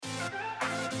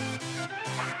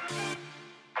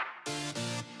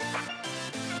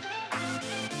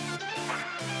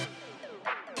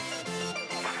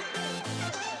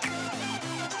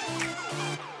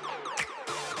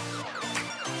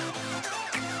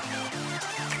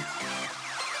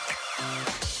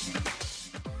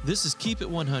This is Keep It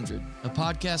 100, a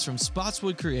podcast from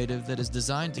Spotswood Creative that is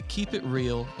designed to keep it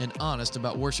real and honest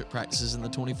about worship practices in the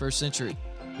 21st century.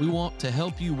 We want to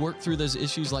help you work through those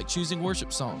issues like choosing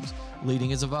worship songs,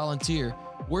 leading as a volunteer,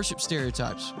 worship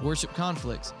stereotypes, worship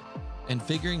conflicts, and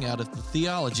figuring out if the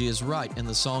theology is right in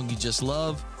the song you just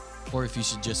love or if you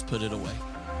should just put it away.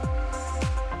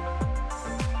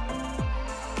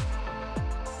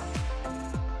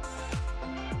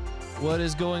 What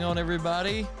is going on,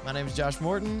 everybody? My name is Josh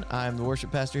Morton. I'm the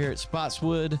worship pastor here at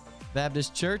Spotswood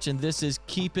Baptist Church, and this is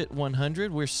Keep It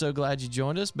 100. We're so glad you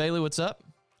joined us. Bailey, what's up?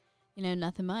 You know,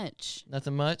 nothing much.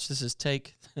 Nothing much. This is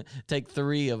take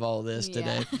 3 of all this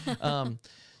today.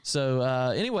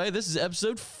 Anyway, this is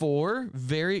episode 4.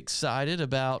 Very excited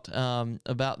about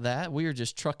that. We are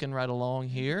just trucking right along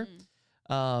here.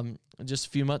 Just a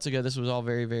few months ago, this was all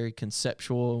very, very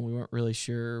conceptual, and we weren't really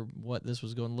sure what this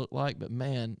was going to look like. But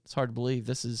man, it's hard to believe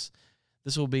this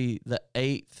will be the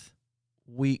 8th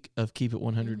week of Keep It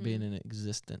 100 being in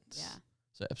existence. Yeah.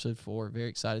 So episode 4, very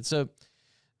excited. So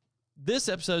this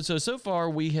episode, so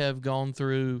far we have gone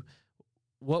through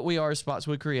what we are as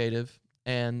Spotswood Creative,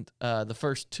 and the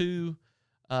first 2,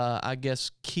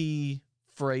 key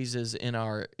phrases in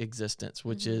our existence,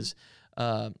 which is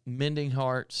mending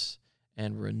hearts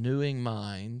and renewing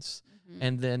minds.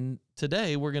 And then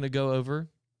today we're going to go over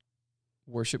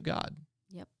worship God.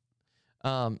 Yep.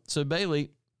 So Bailey,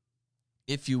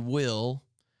 if you will,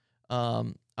 I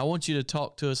want you to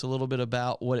talk to us a little bit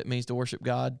about what it means to worship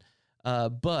God.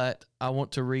 But I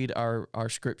want to read our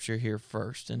scripture here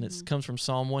first. And it comes from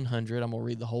Psalm 100. I'm going to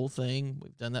read the whole thing.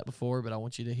 We've done that before, but I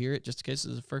want you to hear it just in case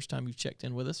this is the first time you've checked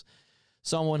in with us.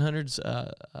 Psalm 100 is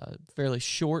a fairly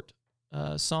short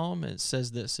psalm. And it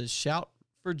says this, shout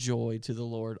for joy to the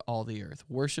Lord, all the earth.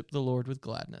 Worship the Lord with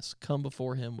gladness. Come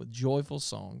before him with joyful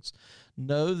songs.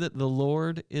 Know that the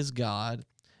Lord is God.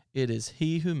 It is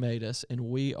he who made us, and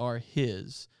we are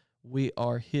his. We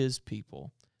are his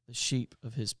people, the sheep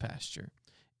of his pasture.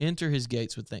 Enter his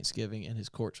gates with thanksgiving and his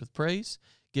courts with praise.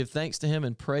 Give thanks to him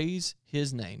and praise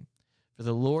his name. For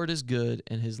the Lord is good,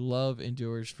 and his love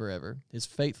endures forever. His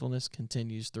faithfulness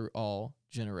continues through all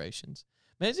generations.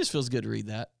 Man, it just feels good to read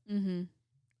that.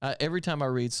 Every time I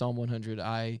read Psalm 100,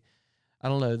 I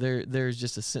don't know, there's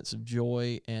just a sense of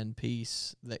joy and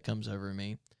peace that comes over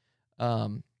me.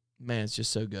 Man, it's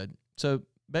just so good. So,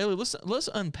 Bailey, let's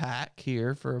unpack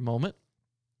here for a moment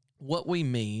what we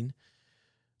mean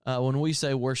when we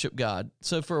say worship God.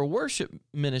 So, for a worship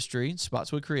ministry,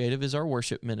 Spotswood Creative is our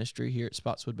worship ministry here at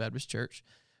Spotswood Baptist Church.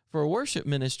 For a worship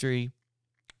ministry,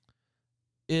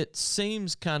 it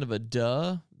seems kind of a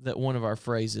duh that one of our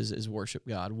phrases is worship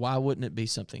God. Why wouldn't it be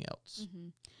something else?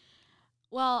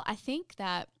 Well, I think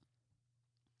that,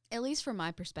 at least from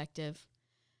my perspective,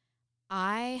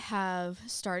 I have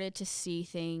started to see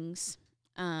things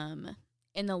in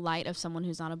the light of someone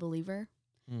who's not a believer.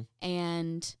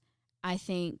 And I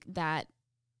think that,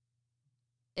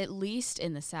 at least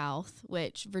in the South,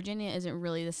 which Virginia isn't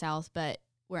really the South, but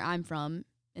where I'm from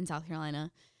in South Carolina,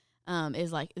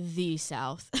 is like the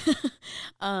South.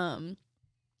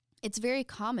 It's very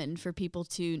common for people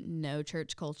to know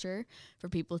church culture, for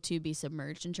people to be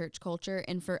submerged in church culture,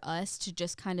 and for us to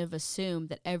just kind of assume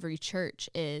that every church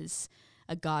is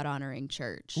a God-honoring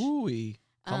church. Ooh,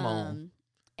 come on.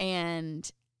 And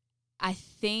I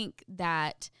think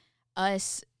that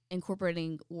us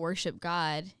incorporating worship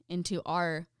God into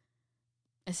our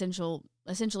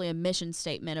essentially a mission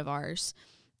statement of ours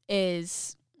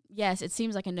is, yes, it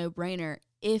seems like a no-brainer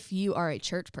if you are a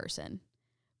church person,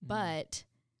 but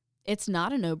it's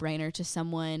not a no-brainer to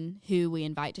someone who we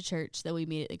invite to church that we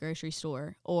meet at the grocery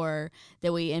store, or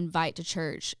that we invite to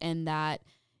church in that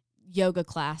yoga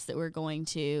class that we're going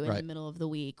to in the middle of the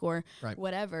week, or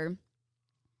whatever.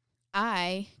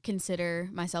 I consider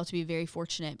myself to be very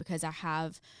fortunate because I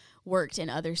have worked in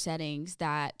other settings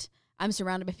that I'm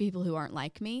surrounded by people who aren't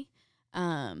like me.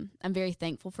 I'm very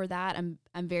thankful for that.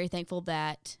 I'm very thankful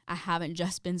that I haven't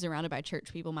just been surrounded by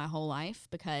church people my whole life,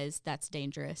 because that's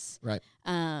dangerous. Right.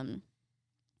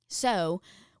 So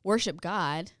worship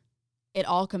God, it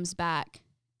all comes back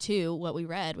to what we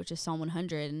read, which is Psalm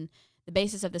 100, and the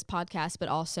basis of this podcast, but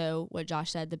also what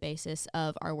Josh said, the basis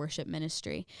of our worship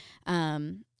ministry.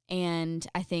 And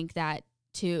I think that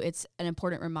too, it's an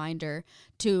important reminder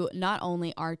to not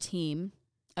only our team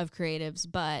of creatives,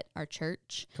 but our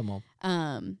church. Come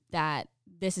on. That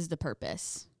this is the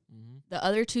purpose. The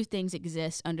other 2 things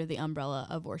exist under the umbrella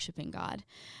of worshiping God.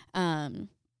 And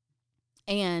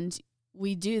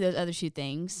we do those other 2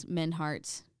 things, mend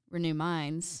hearts, renew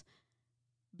minds,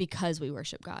 because we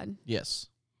worship God. Yes.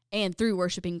 And through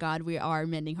worshiping God, we are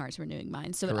mending hearts, renewing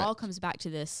minds. So Correct. It all comes back to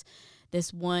this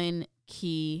one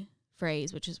key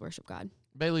phrase, which is worship God.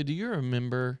 Bailey, do you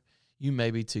remember? You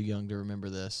may be too young to remember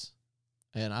this,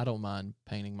 and I don't mind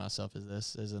painting myself as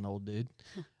this as an old dude.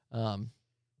 Do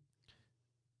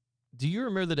you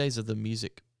remember the days of the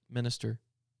music minister?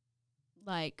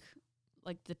 Like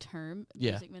the term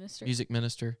Yeah, music minister? Music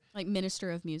minister. Like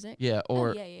minister of music? Yeah,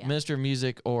 or yeah. minister of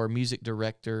music or music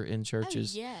director in Oh,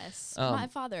 churches. yes. Um, My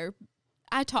father,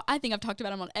 I think I've talked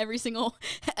about him on every single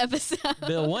episode.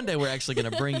 Bill, one day we're actually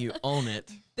going to bring you on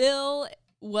it. Bill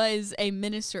was a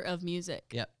minister of music.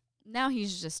 Yep. Now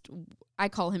he's just, I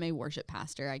call him a worship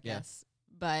pastor, I Yeah. guess.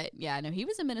 But yeah, no, he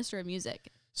was a minister of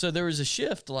music. So there was a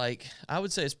shift, like I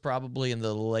would say it's probably in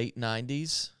the late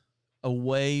 90s,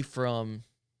 away from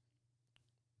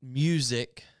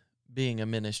music being a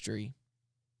ministry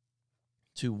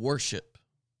to worship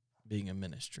being a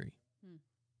ministry. Hmm.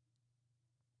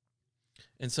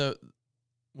 And so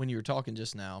when you were talking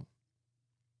just now,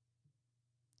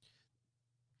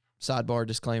 sidebar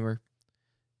disclaimer,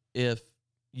 if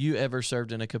you ever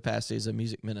served in a capacity as a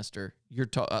music minister, you're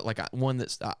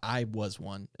I was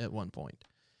one at one point.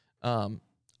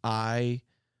 I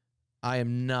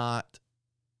am not,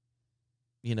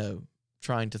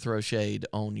 trying to throw shade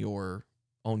on your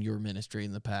ministry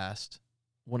in the past.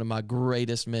 One of my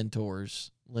greatest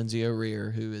mentors, Lindsay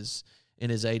O'Rear, who is in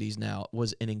his 80s now,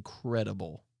 was an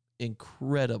incredible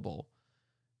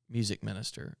music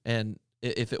minister. And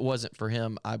if it wasn't for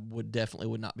him, I would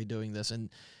not be doing this.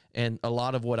 And a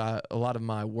lot of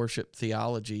my worship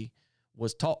theology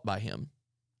was taught by him.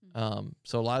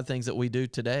 So a lot of things that we do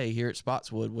today here at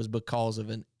Spotswood was because of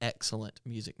an excellent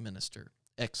music minister.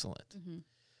 Excellent.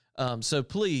 Mm-hmm. So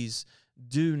please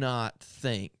do not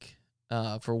think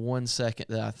for one second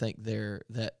that I think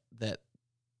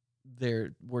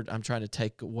I'm trying to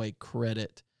take away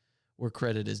credit where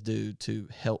credit is due to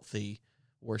healthy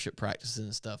worship practices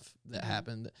and stuff that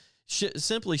happened.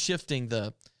 Simply shifting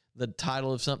the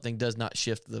title of something does not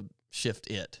shift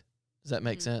it. Does that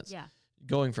make sense? Yeah.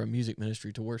 Going from music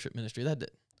ministry to worship ministry,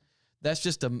 that's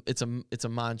just it's a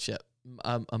mindset,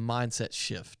 a mindset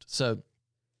shift. So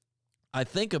I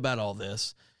think about all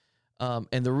this, and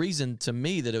the reason to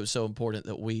me that it was so important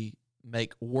that we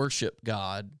make worship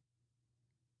God,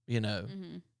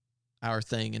 our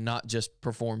thing, and not just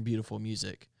perform beautiful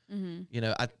music.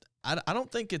 Mm-hmm. I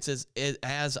don't think it's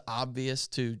as obvious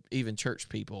to even church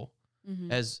people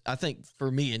as I think for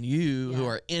me and you who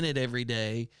are in it every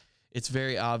day. It's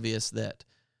very obvious that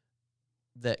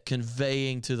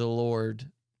conveying to the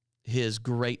Lord his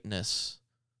greatness,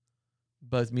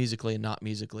 both musically and not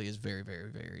musically, is very, very,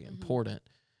 very important.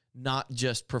 Not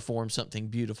just perform something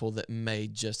beautiful that may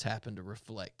just happen to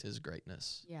reflect his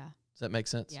greatness. Yeah. Does that make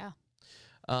sense? Yeah.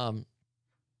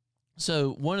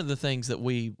 So one of the things that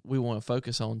we want to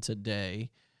focus on today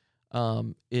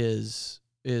is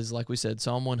like we said,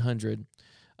 Psalm 100.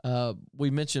 We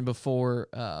mentioned before,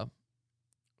 let's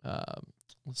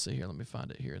see here. Let me find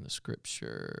it here in the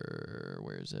scripture.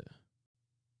 Where is it?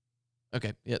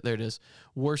 Okay, yeah, there it is.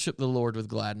 Worship the Lord with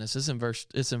gladness. It's in verse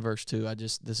 2.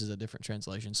 This is a different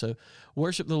translation. So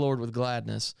worship the Lord with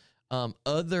gladness.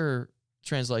 Other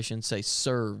translations say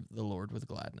serve the Lord with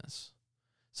gladness.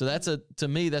 So to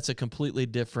me, that's a completely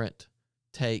different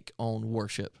take on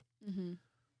worship. Mm-hmm.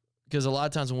 Because a lot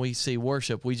of times when we see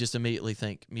worship, we just immediately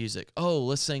think music. Oh,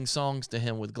 let's sing songs to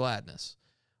him with gladness.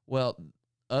 Well,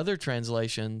 other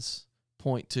translations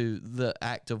point to the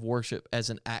act of worship as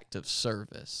an act of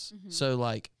service. Mm-hmm. So,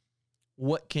 like,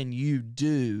 what can you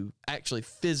actually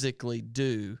physically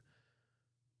do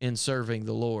in serving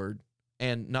the Lord?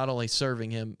 And not only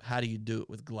serving him, how do you do it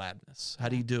with gladness? How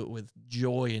do you do it with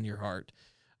joy in your heart?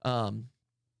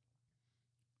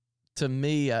 To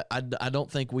me, I don't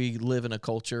think we live in a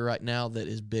culture right now that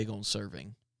is big on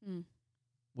serving. Mm.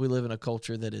 We live in a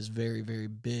culture that is very, very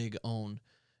big on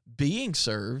being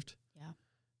served. Yeah.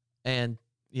 And,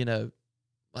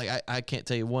 I can't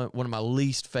tell you one of my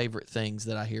least favorite things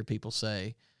that I hear people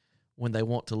say when they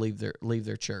want to leave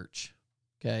their church.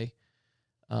 Okay.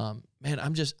 Man,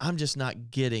 I'm just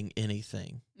not getting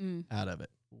anything out of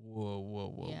it.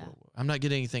 Whoa. I'm not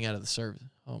getting anything out of the service.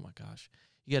 Oh my gosh.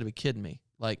 You gotta be kidding me.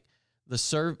 Like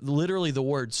literally the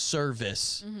word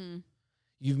service. Mm-hmm.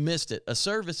 You've missed it. A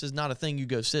service is not a thing you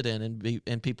go sit in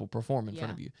and people perform in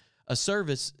front of you. A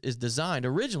service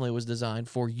originally was designed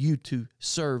for you to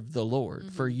serve the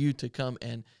Lord, for you to come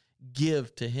and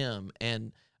give to him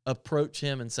and approach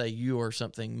him and say, you are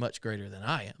something much greater than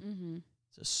I am. Mm-hmm.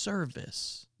 It's a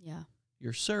service. Yeah.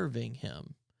 You're serving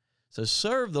him. So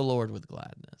serve the Lord with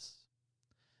gladness.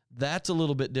 That's a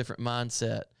little bit different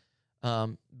mindset.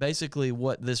 Basically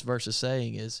what this verse is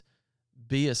saying is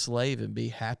be a slave and be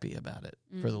happy about it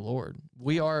for the Lord.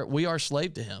 We are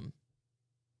slave to him,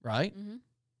 right? Mm-hmm.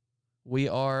 We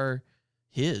are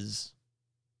his.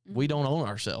 Mm-hmm. We don't own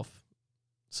ourselves.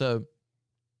 So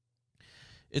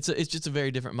it's just a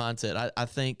very different mindset. I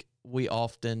think we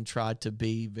often try to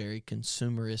be very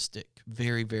consumeristic,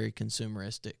 very, very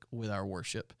consumeristic with our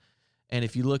worship. And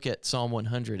if you look at Psalm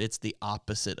 100, it's the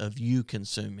opposite of you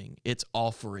consuming. It's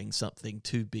offering something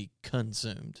to be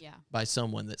consumed by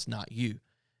someone that's not you.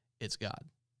 It's God.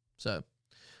 So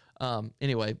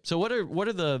anyway, so what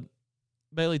are the,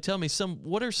 Bailey, tell me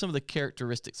what are some of the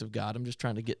characteristics of God? I'm just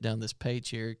trying to get down this page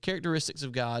here. Characteristics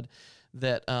of God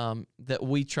that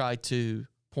we try to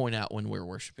point out when we're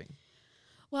worshiping.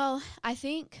 Well, I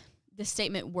think the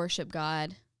statement worship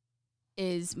God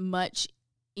is much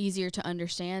easier to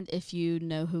understand if you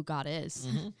know who God is.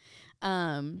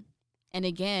 Mm-hmm. And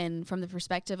again, from the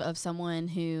perspective of someone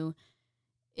who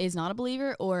is not a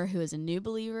believer or who is a new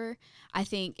believer, I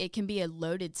think it can be a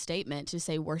loaded statement to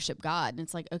say worship God. And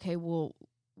it's like, okay, well,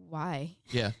 why?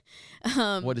 Yeah.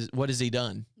 What has he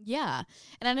done? Yeah.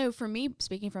 And I know for me,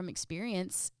 speaking from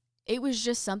experience, it was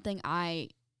just something I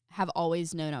have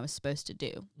always known I was supposed to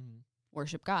do. Mm-hmm.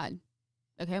 Worship God.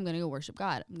 Okay, I'm going to go worship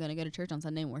God. I'm going to go to church on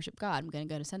Sunday and worship God. I'm going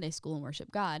to go to Sunday school and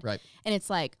worship God. Right. And it's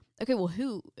like, okay, well,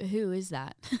 who is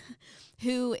that?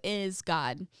 Who is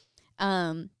God?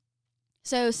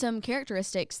 So some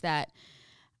characteristics that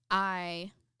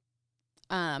I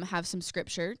have some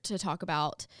scripture to talk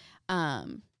about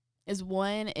is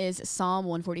Psalm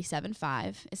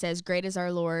 147:5. It says, "Great is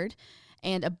our Lord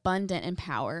and abundant in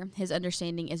power. His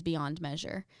understanding is beyond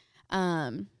measure."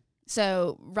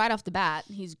 So right off the bat,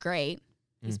 he's great.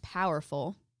 He's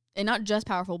powerful, and not just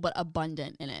powerful, but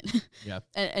abundant in it. Yeah.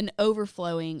 An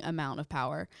overflowing amount of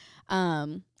power.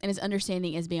 And his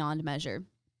understanding is beyond measure.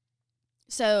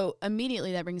 So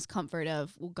immediately that brings comfort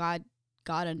of, well, God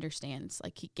understands,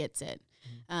 like he gets it.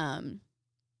 Mm-hmm.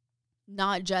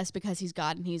 Not just because he's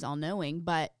God and he's all knowing,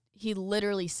 but he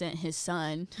literally sent his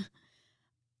son,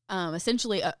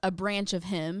 essentially a branch of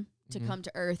him to come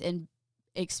to earth and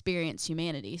experience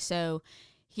humanity. So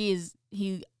he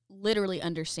literally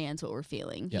understands what we're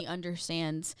feeling. Yep. He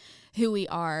understands who we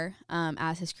are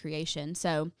as his creation.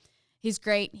 So he's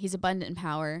great. He's abundant in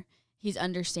power. He's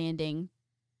understanding.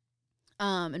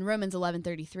 In Romans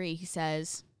 11:33, it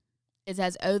says,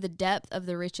 "Oh, the depth of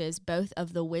the riches, both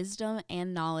of the wisdom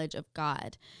and knowledge of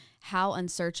God. How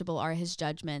unsearchable are his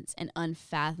judgments and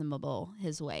unfathomable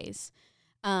his ways."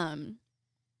 There's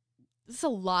a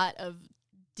lot of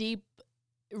deep,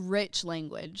 rich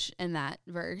language in that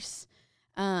verse.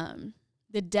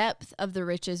 The depth of the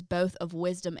riches, both of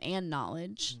wisdom and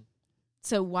knowledge.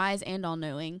 So wise and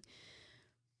all-knowing.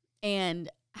 And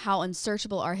how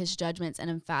unsearchable are his judgments and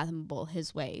unfathomable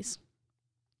his ways.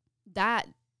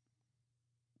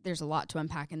 There's a lot to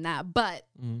unpack in that, but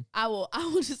I will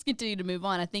just continue to move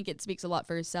on. I think it speaks a lot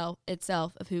for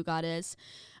itself of who God is.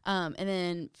 And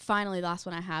then finally, the last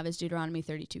one I have is Deuteronomy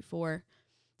 32:4.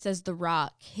 It says, "The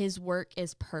rock, his work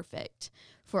is perfect,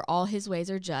 for all his ways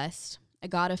are just, a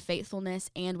God of faithfulness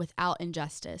and without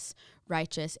injustice,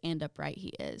 righteous and upright he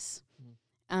is."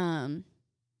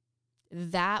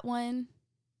 That one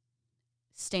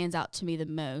stands out to me the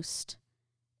most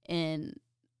in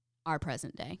our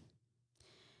present day.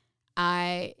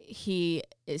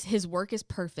 His work is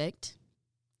perfect.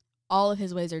 All of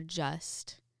his ways are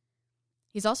just.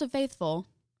 He's also faithful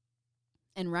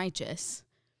and righteous.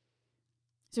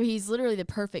 So he's literally the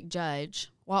perfect judge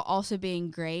while also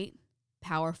being great,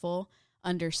 powerful,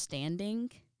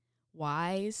 understanding,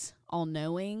 wise,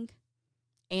 all-knowing,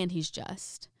 and he's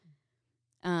just.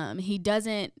 He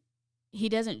doesn't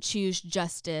choose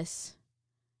justice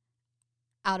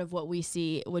out of what we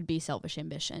see would be selfish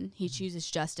ambition. He chooses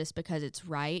justice because it's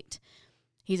right.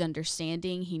 He's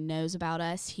understanding. He knows about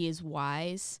us. He is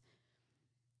wise.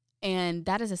 And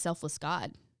that is a selfless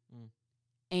God.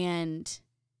 And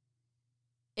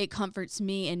it comforts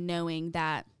me in knowing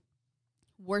that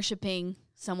worshiping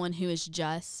someone who is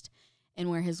just and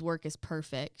where his work is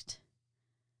perfect,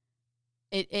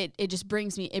 it just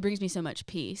brings me so much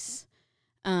peace.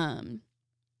 And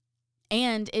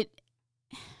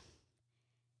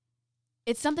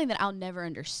it's something that I'll never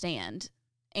understand.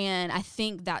 And I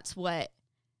think that's what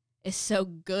is so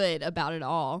good about it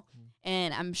all.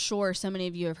 And I'm sure so many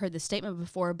of you have heard this statement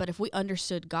before, but if we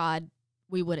understood God,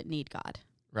 we wouldn't need God.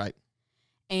 Right.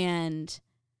 And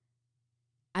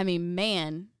I mean,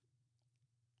 man,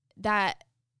 that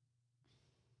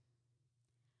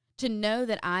to know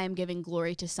that I am giving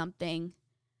glory to something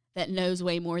that knows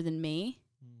way more than me,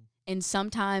 and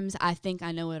sometimes I think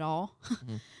I know it all.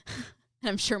 And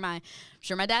I'm sure my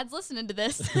dad's listening to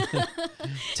this.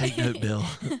 Take note, Bill.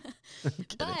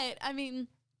 But I mean,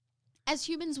 as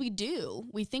humans, we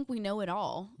think we know it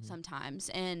all sometimes.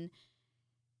 And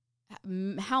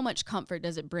how much comfort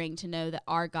does it bring to know that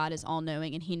our God is all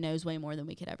knowing and he knows way more than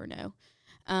we could ever know?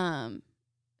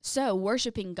 So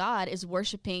worshiping God is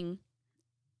worshiping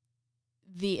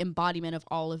the embodiment of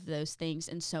all of those things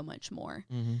and so much more.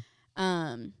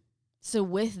 So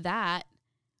with that,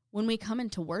 when we come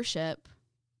into worship,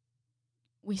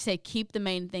 we say, keep the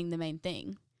main thing the main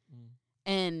thing.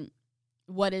 And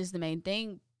what is the main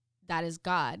thing? That is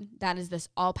God. That is this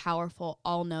all-powerful,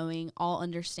 all-knowing,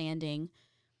 all-understanding,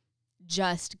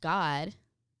 just God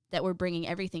that we're bringing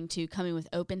everything to, coming with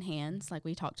open hands, like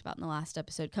we talked about in the last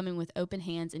episode, coming with open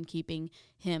hands and keeping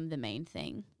him the main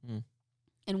thing.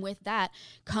 And with that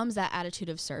comes that attitude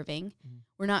of serving.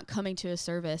 We're not coming to a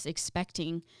service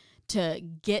expecting to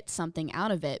get something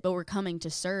out of it, but we're coming to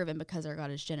serve, and because our God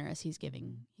is generous, he's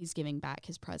giving back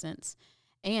his presence,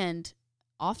 and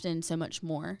often so much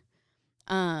more.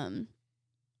 So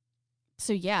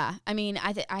yeah, I mean,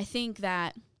 I think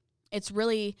that it's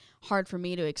really hard for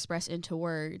me to express into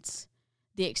words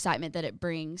the excitement that it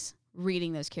brings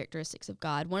reading those characteristics of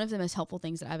God. One of the most helpful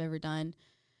things that I've ever done,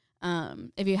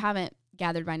 if you haven't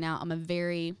gathered by now, I'm a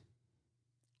very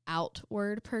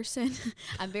outward person.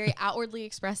 I'm very outwardly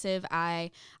expressive.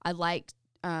 I like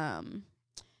writing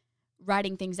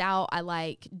things out. I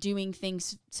like doing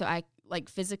things so I like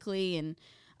physically, and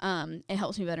it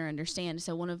helps me better understand.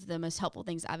 So one of the most helpful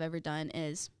things I've ever done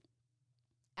is,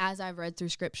 as I've read through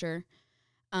scripture,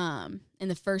 in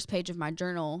the first page of my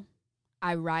journal,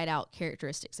 I write out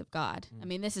characteristics of God. I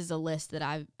mean, this is a list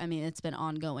that it's been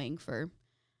ongoing for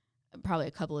probably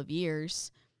a couple of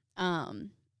years.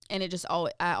 And it just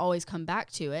I always come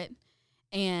back to it,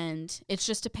 and it's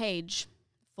just a page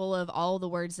full of all the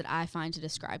words that I find to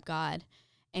describe God,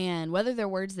 and whether they're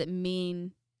words that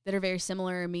are very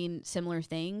similar or mean similar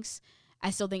things,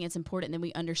 I still think it's important that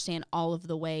we understand all of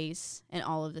the ways and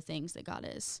all of the things that God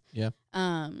is. Yeah.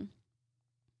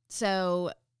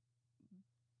 So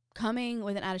coming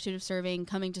with an attitude of serving,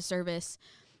 coming to service,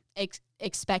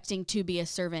 expecting to be a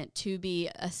servant, to be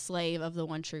a slave of the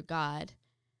one true God.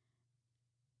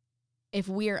 If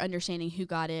we are understanding who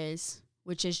God is,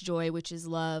 which is joy, which is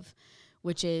love,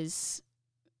 which is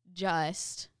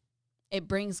just, it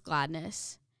brings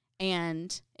gladness.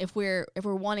 And if we're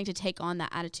wanting to take on that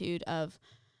attitude of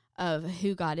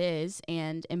who God is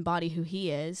and embody who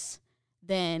he is,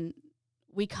 then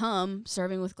we come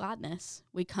serving with gladness.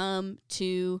 We come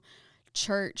to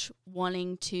church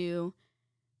wanting to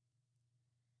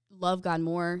love God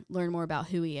more, learn more about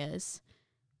who he is.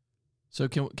 So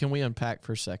can we unpack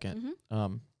for a second?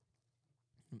 That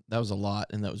was a lot,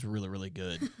 and that was really, really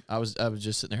good. I was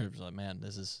just sitting there like, man,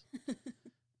 this is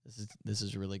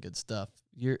really good stuff.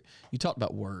 You talked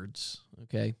about words,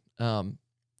 okay?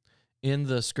 In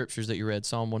the scriptures that you read,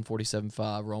 Psalm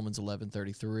 147:5, Romans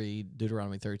 11:33,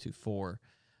 Deuteronomy 32:4,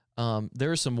 there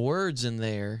are some words in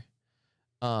there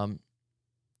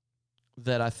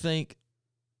that I think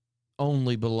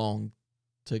only belong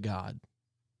to God.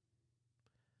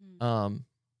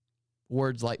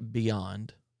 Words like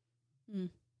beyond.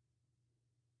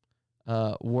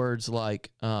 Words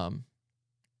like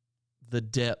the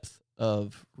depth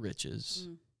of riches,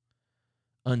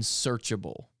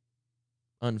 unsearchable,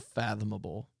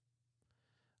 unfathomable,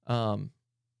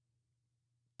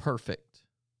 perfect,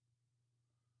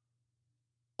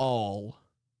 all.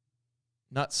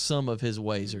 Not some of his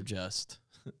ways are just.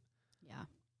 Yeah.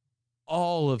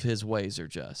 All of his ways are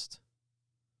just.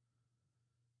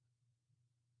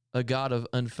 A God of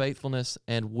unfaithfulness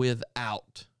and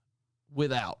without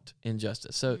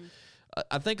injustice. So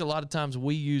I think a lot of times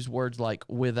we use words like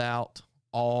without,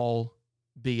 all,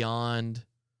 beyond.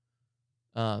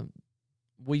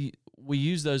 We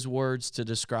use those words to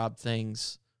describe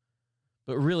things,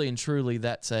 but really and truly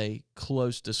that's a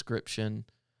close description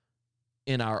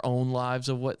in our own lives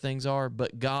of what things are,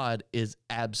 but God is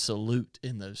absolute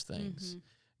in those things.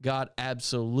 God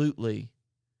absolutely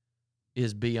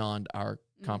is beyond our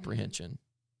comprehension.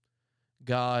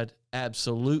 God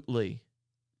absolutely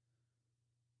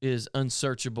is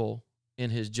unsearchable in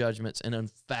his judgments and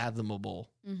unfathomable.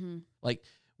 Like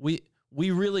we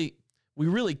really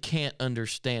can't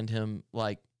understand him.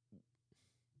 Like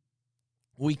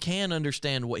we can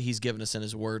understand what he's given us in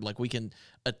his word. Like we can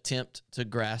attempt to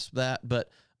grasp that, but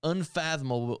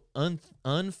unfathomable,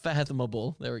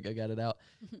 there we go, got it out,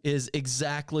 is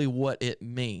exactly what it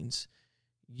means.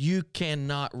 You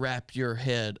cannot wrap your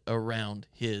head around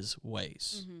his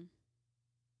ways.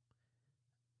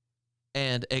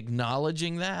 And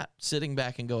acknowledging that, sitting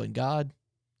back and going, God,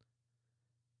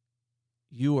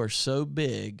 you are so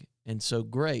big and so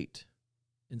great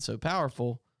and so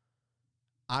powerful.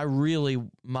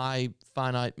 My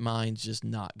finite mind's just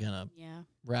not going to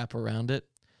wrap around it.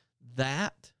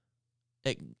 That,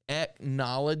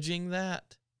 acknowledging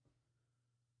that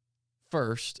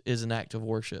first is an act of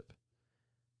worship.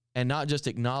 And not just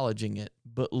acknowledging it,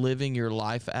 but living your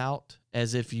life out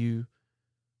as if you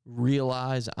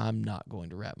realize, I'm not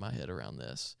going to wrap my head around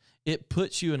this. It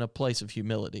puts you in a place of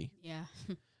humility. Yeah.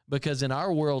 Because in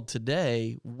our world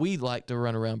today, we like to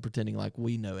run around pretending like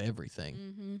we know everything.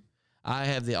 Mm-hmm. I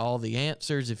have all the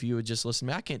answers. If you would just listen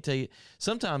to me, I can't tell you.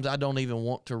 Sometimes I don't even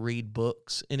want to read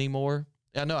books anymore.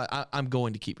 I know I'm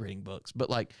going to keep reading books, but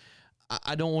like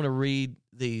I don't want to read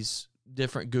these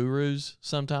different gurus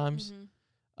sometimes.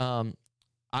 Mm-hmm.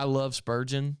 I love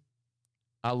Spurgeon.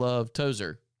 I love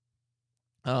Tozer.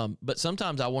 But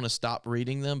sometimes I want to stop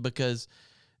reading them because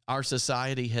our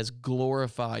society has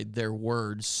glorified their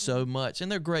words so much.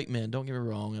 And they're great men. Don't get me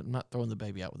wrong. I'm not throwing the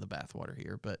baby out with the bathwater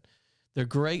here, but they're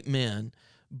great men.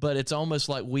 But it's almost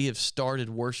like we have started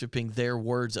worshiping their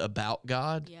words about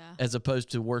God as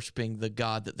opposed to worshiping the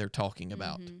God that they're talking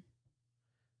about. Mm-hmm.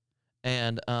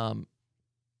 And,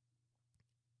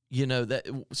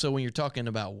 so when you're talking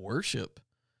about worship,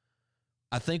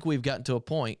 I think we've gotten to a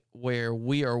point where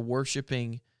we are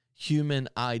worshiping human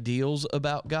ideals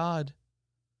about God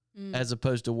as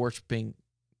opposed to worshiping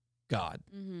God.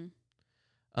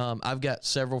 Mm-hmm. I've got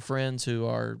several friends who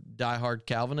are diehard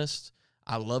Calvinists.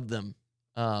 I love them.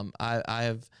 I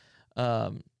have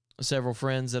several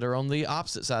friends that are on the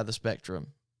opposite side of the spectrum.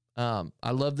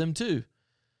 I love them too.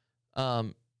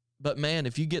 But man,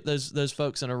 if you get those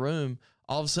folks in a room,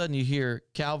 all of a sudden you hear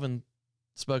Calvin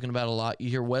spoken about a lot. You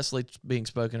hear Wesley being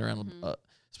spoken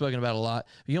about a lot.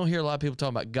 You don't hear a lot of people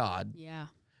talking about God. Yeah.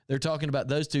 They're talking about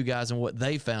those two guys and what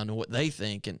they found and what they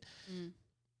think. And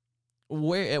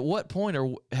at what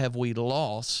point have we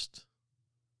lost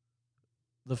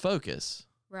the focus?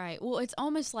 Right. Well, it's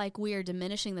almost like we are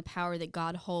diminishing the power that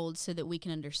God holds so that we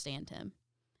can understand him.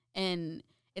 And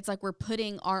it's like we're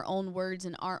putting our own words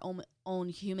and our own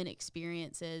human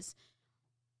experiences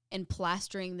and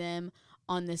plastering them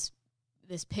on this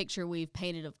picture we've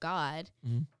painted of God.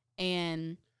 Mm-hmm.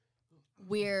 And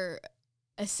we're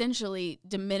essentially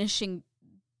diminishing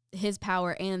his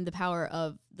power and the power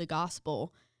of the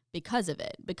gospel because of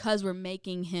it, because we're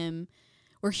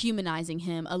humanizing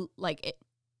him,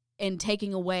 and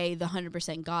taking away the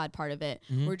 100% God part of it.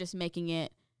 Mm-hmm. We're just making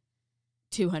it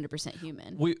 200%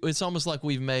 human. It's almost like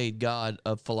we've made God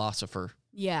a philosopher.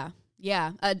 Yeah.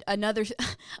 Yeah.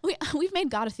 We've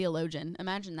made God a theologian.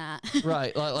 Imagine that.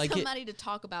 Right. Like somebody to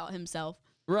talk about himself.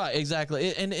 Right.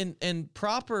 Exactly. And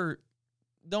proper,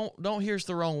 don't hear us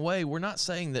the wrong way. We're not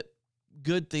saying that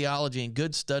good theology and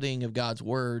good studying of God's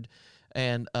word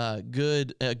and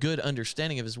good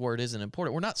understanding of his word isn't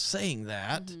important. We're not saying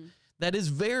that. Mm-hmm. That is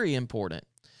very important.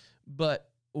 But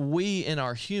we in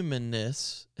our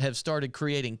humanness have started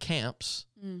creating camps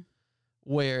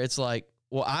where it's like,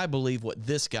 well, I believe what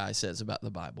this guy says about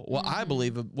the Bible. Well, I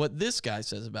believe what this guy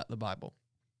says about the Bible.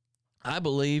 I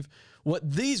believe what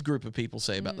these group of people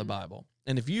say about the Bible.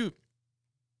 And if you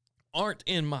aren't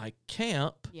in my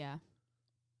camp,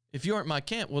 if you aren't my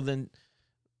camp,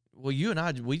 well, you and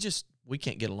I, we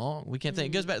can't get along. We can't think.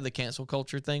 It goes back to the cancel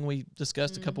culture thing we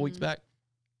discussed a couple weeks back.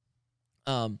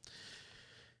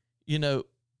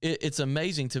 It's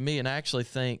amazing to me, and I actually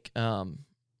think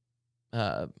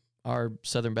our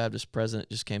Southern Baptist president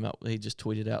just came out. He just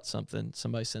tweeted out something.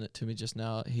 Somebody sent it to me just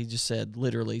now. He just said,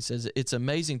 literally, he says, it's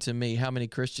amazing to me how many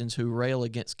Christians who rail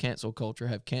against cancel culture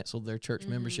have canceled their church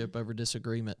membership over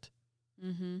disagreement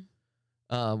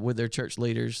with their church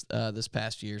leaders this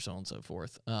past year, so on and so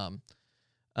forth.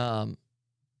 I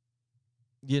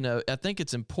think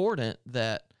it's important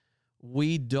that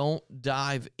we don't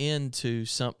dive into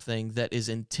something that is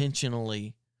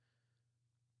intentionally.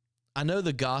 I know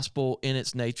the gospel in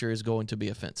its nature is going to be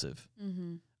offensive.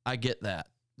 Mm-hmm. I get that.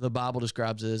 The Bible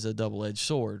describes it as a double-edged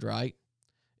sword, right?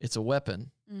 It's a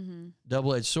weapon. Mm-hmm.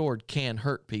 Double-edged sword can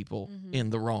hurt people in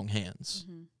the wrong hands.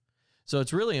 Mm-hmm. So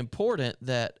it's really important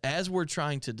that as we're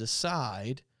trying to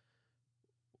decide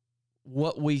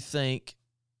what we think,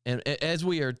 and as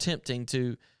we are attempting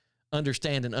to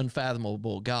understand an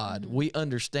unfathomable God, we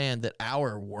understand that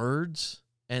our words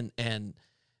and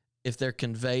if they're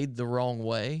conveyed the wrong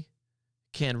way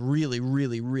can really,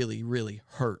 really, really, really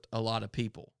hurt a lot of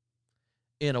people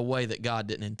in a way that God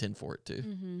didn't intend for it to.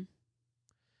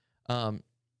 Mm-hmm.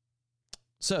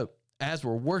 So as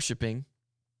we're worshiping,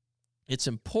 it's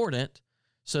important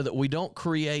so that we don't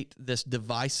create this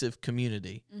divisive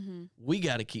community. Mm-hmm. We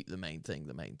got to keep the main thing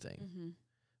the main thing. Mm-hmm.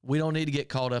 we don't need to get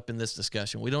caught up in this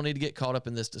discussion. We don't need to get caught up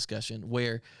in this discussion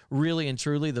where really and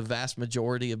truly the vast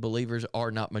majority of believers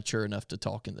are not mature enough to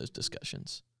talk in those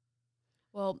discussions.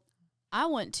 Well, I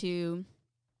want to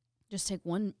just take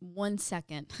one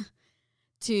second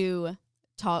to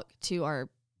talk to our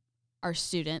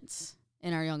students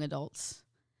and our young adults,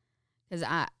 because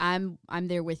I'm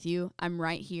there with you. I'm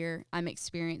right here. I'm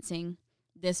experiencing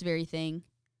this very thing.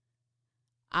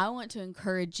 I want to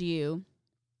encourage you.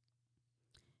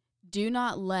 Do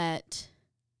not let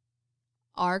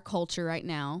our culture right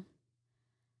now,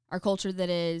 our culture that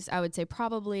is, I would say,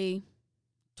 probably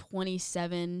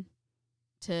 27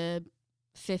 to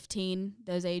 15,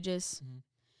 those ages,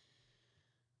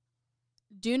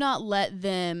 do not let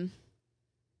them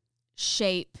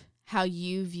shape how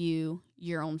you view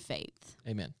your own faith.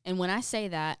 Amen. And when I say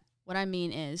that, what I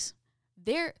mean is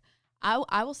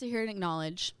I will sit here and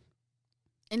acknowledge,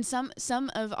 and some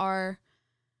of our,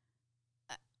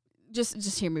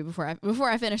 just hear me before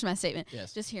I finish my statement.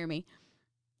 Yes. Just hear me.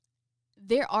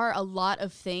 There are a lot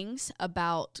of things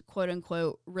about quote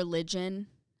unquote religion,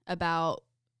 about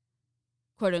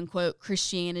quote unquote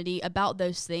Christianity, about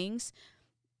those things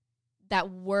that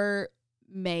were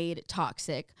made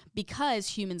toxic because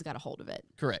humans got a hold of it.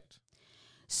 Correct.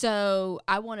 So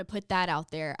I want to put that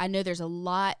out there. I know there's a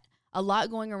lot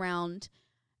going around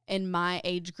in my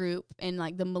age group and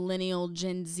like the millennial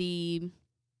Gen Z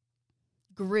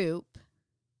group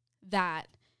that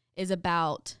is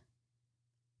about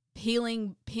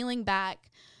peeling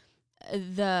back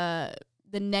the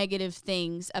negative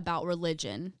things about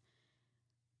religion.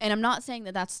 And I'm not saying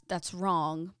that that's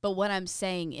wrong, but what I'm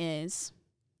saying is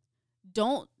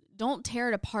don't tear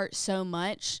it apart so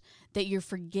much that you're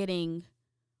forgetting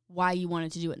why you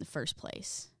wanted to do it in the first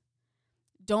place.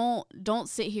 Don't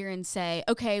sit here and say,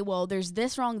 okay, well, there's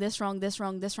this wrong, this wrong, this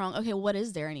wrong, this wrong. Okay, what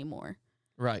is there anymore?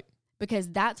 Right. Because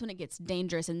that's when it gets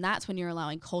dangerous, and that's when you're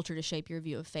allowing culture to shape your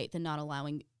view of faith and not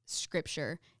allowing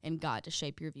Scripture and God to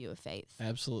shape your view of faith.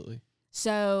 Absolutely.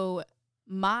 So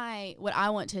what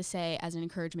I want to say as an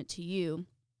encouragement to you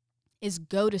is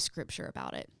go to Scripture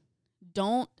about it.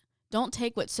 Don't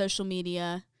take what social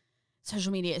media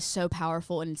is so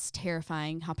powerful, and it's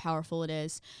terrifying how powerful it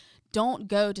is. Don't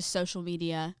go to social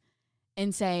media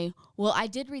and say, well, I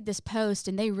did read this post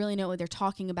and they really know what they're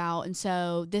talking about, and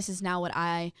so this is now what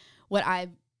I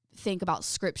think about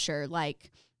Scripture,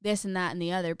 like this and that and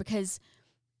the other. Because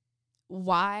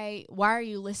why are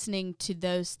you listening to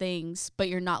those things but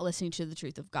you're not listening to the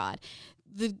truth of God?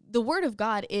 The Word of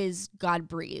God is God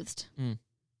breathed.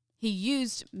 He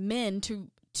used men to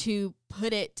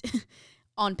put it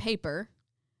on paper,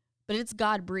 but it's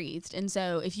God breathed. And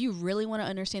so if you really want to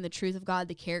understand the truth of God,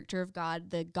 the character of God,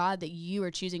 the God that you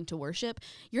are choosing to worship,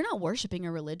 you're not worshiping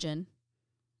a religion.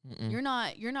 Mm-mm.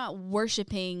 You're not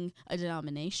worshiping a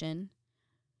denomination.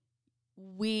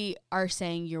 We are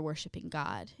saying you're worshiping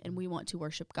God, and we want to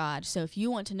worship God. So if you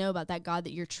want to know about that God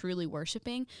that you're truly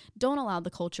worshiping, don't allow the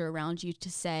culture around you to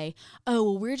say, oh,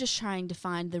 well, we're just trying to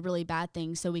find the really bad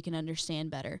things so we can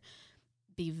understand better.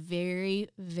 Be very,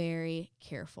 very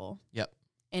careful. Yep.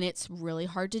 And it's really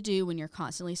hard to do when you're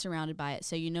constantly surrounded by it.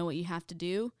 So you know what you have to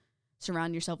do?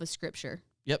 Surround yourself with Scripture.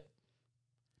 Yep.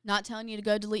 Not telling you to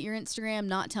go delete your Instagram,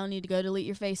 not telling you to go delete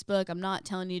your Facebook. I'm not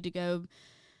telling you to go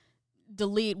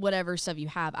delete whatever stuff you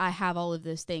have. I have all of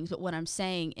those things. But what I'm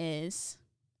saying is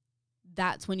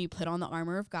that's when you put on the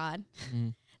armor of God.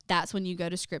 That's when you go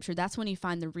to Scripture. That's when you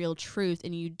find the real truth,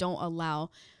 and you don't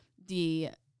allow the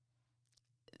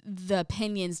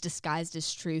opinions disguised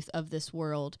as truth of this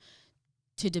world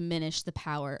to diminish the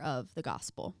power of the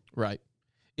gospel. Right.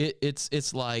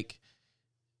 It's like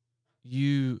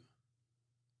you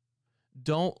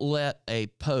don't let a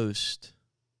post,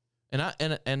 and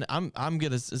I'm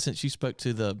gonna, since you spoke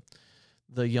to the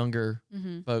younger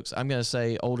folks, I'm gonna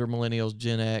say older millennials,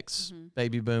 Gen X,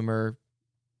 baby boomer,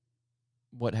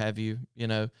 what have you. You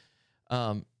know,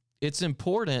 it's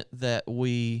important that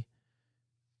you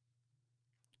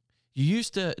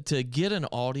used to get an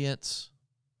audience.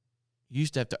 You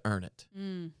used to have to earn it.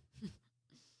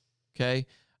 Okay.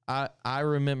 I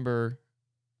remember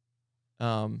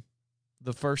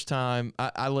the first time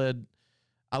I led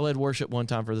worship one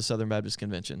time for the Southern Baptist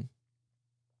Convention.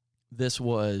 This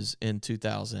was in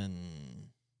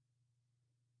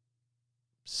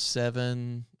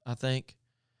 2007, I think.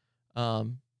 Now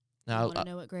I want to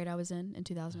know what grade I was in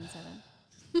 2007.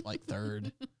 Like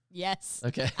third. Yes.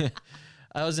 Okay. it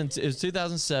was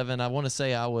 2007. I want to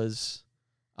say I was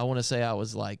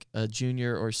like a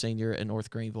junior or senior in North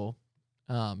Greenville.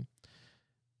 And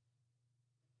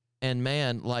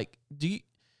man, like,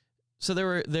 so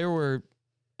there were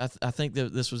I think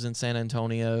that this was in San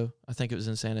Antonio. I think it was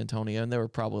in San Antonio, and there were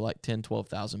probably like 10,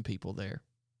 12,000 people there.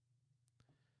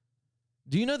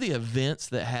 Do you know the events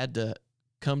that had to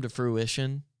come to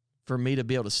fruition for me to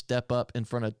be able to step up in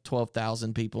front of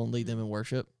 12,000 people and lead them in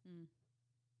worship?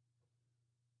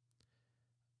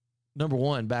 Number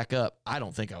one, back up. I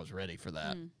don't think I was ready for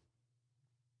that.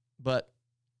 But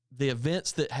the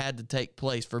events that had to take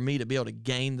place for me to be able to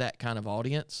gain that kind of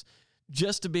audience,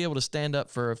 just to be able to stand up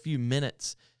for a few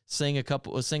minutes, sing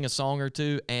a song or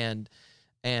two, and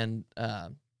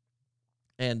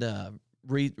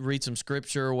read some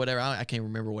scripture or whatever. I can't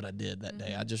remember what I did that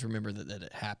day. I just remember that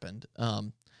it happened.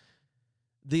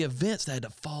 The events that had to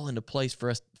fall into place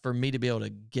for me to be able to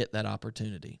get that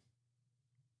opportunity.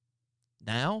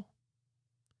 Now,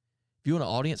 if you want an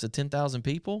audience of 10,000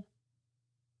 people,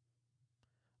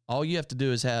 all you have to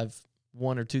do is have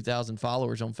 1,000 or 2,000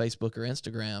 followers on Facebook or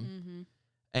Instagram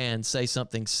and say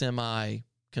something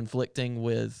semi-conflicting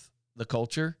with the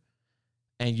culture,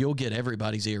 and you'll get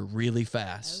everybody's ear really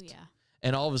fast. Oh, yeah.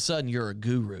 And all of a sudden, you're a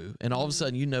guru, and all of a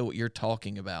sudden, you know what you're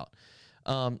talking about.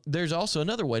 There's also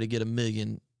another way to get 1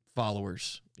 million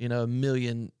followers, 1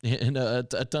 million, and a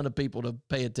ton of people to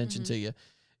pay attention to you,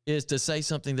 is to say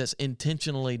something that's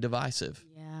intentionally divisive.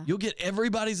 Yeah. You'll get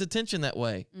everybody's attention that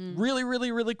way really,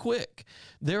 really, really quick.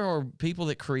 There are people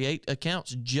that create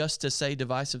accounts just to say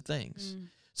divisive things.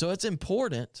 So it's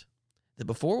important that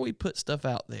before we put stuff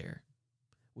out there,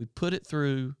 we put it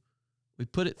through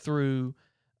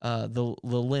the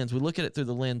lens. We look at it through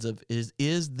the lens of,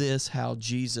 is this how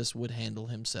Jesus would handle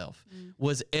himself?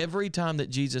 Was every time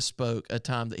that Jesus spoke a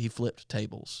time that he flipped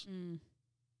tables?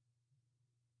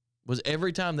 Was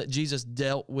every time that Jesus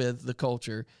dealt with the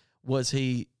culture, was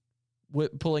he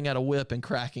pulling out a whip and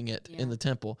cracking it in the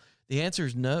temple? The answer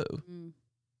is no.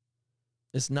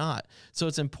 It's not. So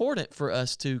it's important for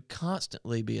us to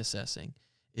constantly be assessing,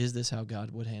 is this how God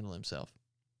would handle himself?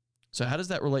 So how does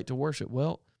that relate to worship?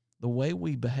 Well, the way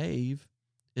we behave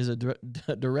is a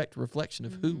direct reflection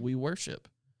of who we worship.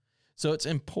 So it's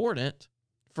important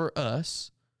for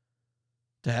us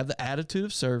to have the attitude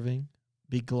of serving,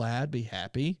 be glad, be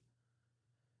happy,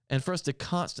 and for us to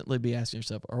constantly be asking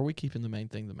ourselves, are we keeping the main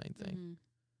thing the main thing?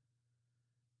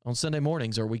 On Sunday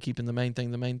mornings, are we keeping the main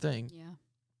thing the main thing?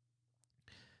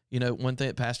 Yeah. One thing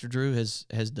that Pastor Drew has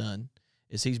done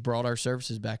is he's brought our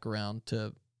services back around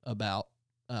to about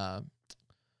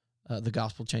the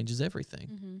gospel changes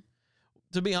everything.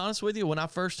 To be honest with you, when I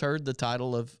first heard the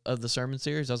title of the sermon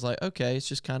series, I was like, okay, it's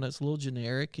just kind of, it's a little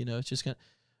generic, it's just kind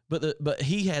of, but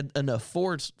he had enough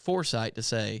foresight to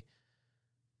say,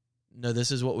 no,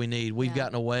 this is what we need. We've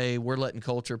gotten away. We're letting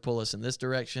culture pull us in this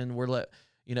direction.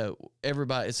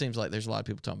 Everybody, it seems like there's a lot of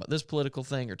people talking about this political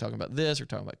thing or talking about this or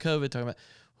talking about COVID, talking about,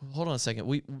 hold on a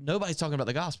second. Nobody's talking about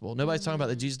the gospel. Nobody's talking about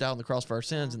that Jesus died on the cross for our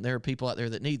sins, and there are people out there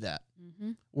that need that.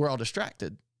 We're all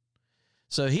distracted.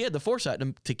 So he had the foresight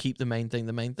to keep the main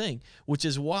thing, which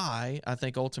is why I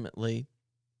think ultimately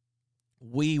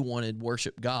we wanted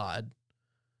worship God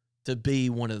to be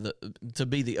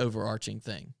the overarching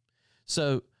thing.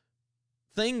 So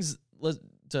things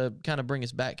to kind of bring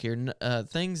us back here,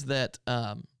 things that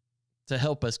to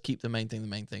help us keep the main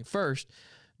thing. First,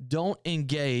 don't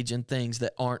engage in things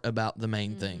that aren't about the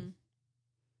main thing.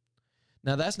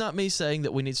 Now, that's not me saying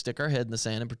that we need to stick our head in the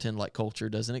sand and pretend like culture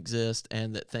doesn't exist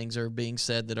and that things are being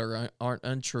said that aren't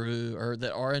untrue, or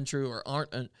that are untrue or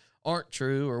aren't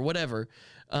true or whatever.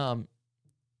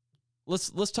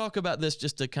 Let's talk about this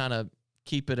just to kind of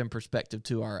keep it in perspective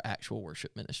to our actual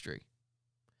worship ministry.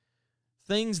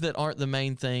 Things that aren't the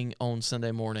main thing on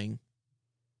Sunday morning.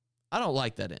 I don't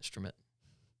like that instrument.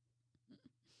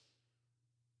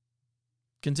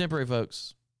 Contemporary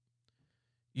folks,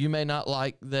 you may not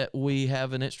like that we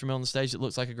have an instrument on the stage that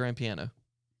looks like a grand piano.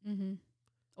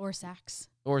 Or sax.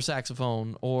 Or a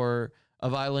saxophone, or a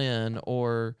violin,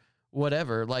 or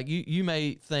whatever. Like, you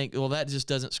may think, well, that just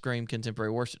doesn't scream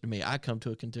contemporary worship to me. I come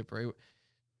to a contemporary.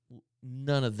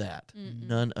 None of that.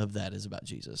 None of that is about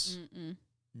Jesus.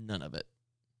 None of it.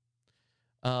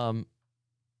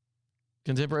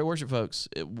 Contemporary worship folks,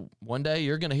 one day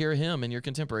you're going to hear a hymn in your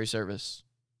contemporary service.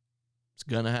 It's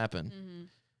going to happen.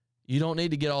 You don't need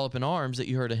to get all up in arms that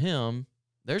you heard a hymn.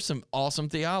 There's some awesome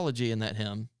theology in that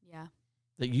hymn. Yeah.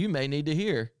 That you may need to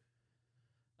hear.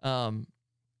 And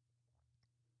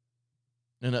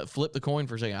flip the coin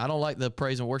for a second. I don't like the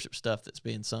praise and worship stuff that's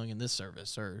being sung in this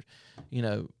service, or,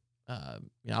 I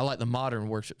like the modern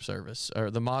worship service, or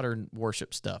the modern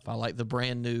worship stuff. I like the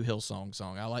brand new Hillsong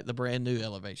song. I like the brand new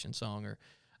Elevation song, or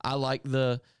I want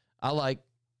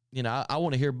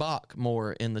to hear Bach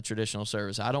more in the traditional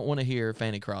service. I don't want to hear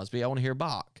Fanny Crosby. I want to hear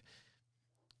Bach.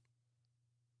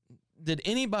 did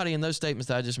anybody in those statements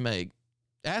that I just made,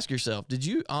 ask yourself, did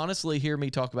you honestly hear me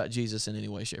talk about Jesus in any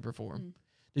way, shape, or form? Mm.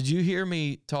 Did you hear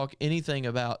me talk anything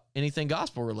about anything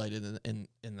gospel related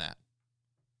in that?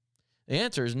 The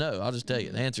answer is no. I'll just tell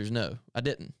you. The answer is no. I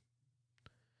didn't.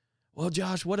 Well,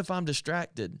 Josh, what if I'm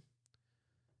distracted?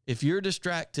 If you're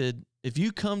distracted, if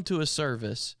you come to a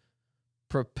service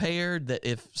prepared that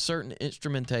if certain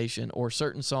instrumentation or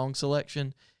certain song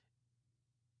selection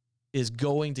is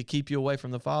going to keep you away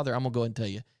from the Father, I'm going to go ahead and tell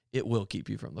you, it will keep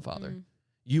you from the Father. Mm.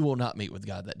 You will not meet with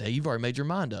God that day. You've already made your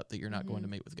mind up that you're not going to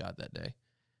meet with God that day.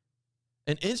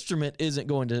 An instrument isn't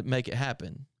going to make it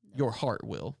happen. No. Your heart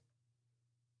will.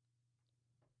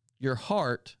 Your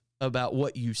heart about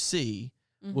what you see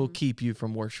will keep you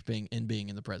from worshiping and being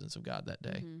in the presence of God that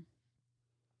day.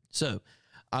 So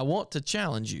I want to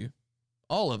challenge you,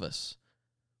 all of us,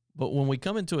 but when we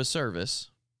come into a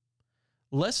service,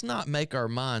 let's not make our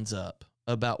minds up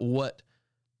about what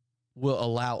will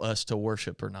allow us to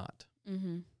worship or not.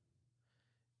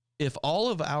 If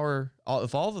all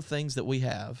the things that we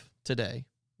have today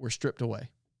were stripped away,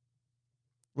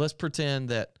 let's pretend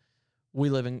that we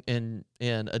live in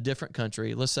a different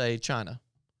country. Let's say China.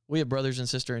 We have brothers and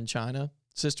sisters in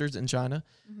China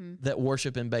that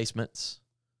worship in basements,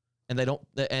 and they don't,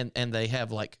 and they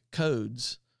have like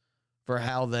codes for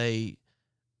how they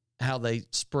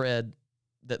spread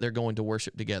that they're going to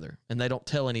worship together, and they don't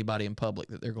tell anybody in public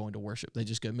that they're going to worship. They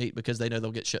just go meet because they know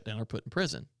they'll get shut down or put in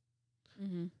prison.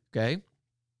 Okay.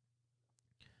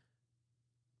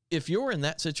 If you're in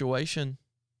that situation,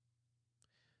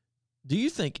 do you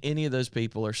think any of those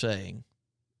people are saying,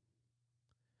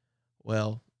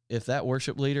 well, if that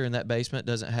worship leader in that basement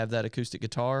doesn't have that acoustic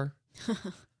guitar,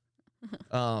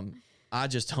 I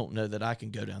just don't know that I can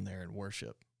go down there and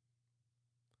worship?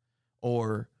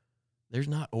 Or there's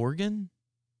not organ?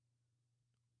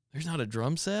 There's not a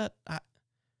drum set?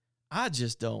 I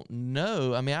just don't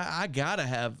know. I mean, I gotta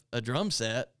have a drum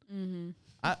set.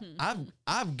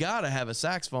 I've got to have a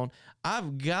saxophone.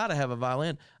 I've got to have a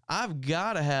violin. I've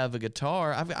got to have a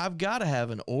guitar. I've got to have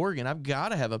an organ. I've got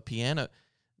to have a piano.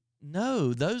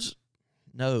 No, that's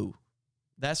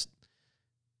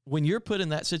when you're put in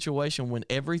that situation when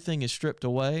everything is stripped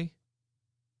away.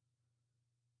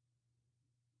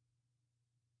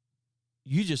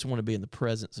 You just want to be in the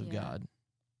presence of God.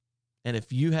 And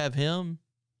if you have him,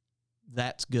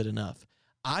 that's good enough.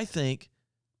 I think,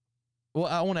 well,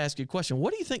 I want to ask you a question.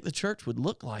 What do you think the church would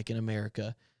look like in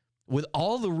America with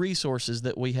all the resources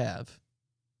that we have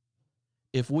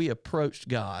if we approached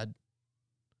God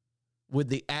with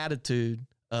the attitude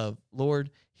of,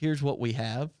 Lord, here's what we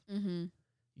have.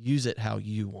 Use it how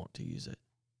you want to use it.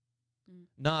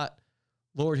 Not,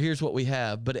 Lord, here's what we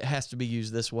have, but it has to be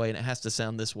used this way, and it has to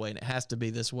sound this way, and it has to be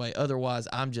this way. Otherwise,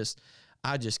 I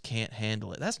just can't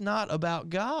handle it. That's not about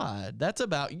God. That's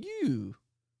about you.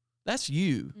 That's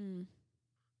you.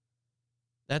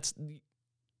 That's,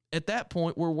 at that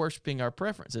point, we're worshiping our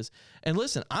preferences. And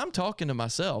listen, I'm talking to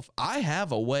myself. I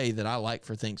have a way that I like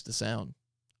for things to sound.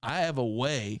 I have a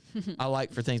way I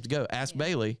like for things to go. Ask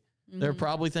Bailey. There are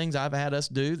probably things I've had us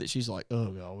do that she's like, oh,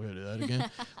 God, we're going to do that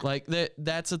again. Like,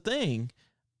 that's a thing.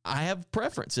 I have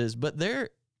preferences, but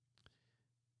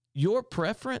your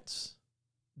preference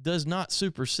does not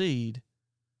supersede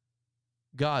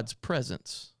God's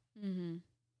presence.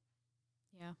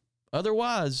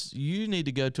 Otherwise, you need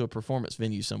to go to a performance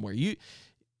venue somewhere.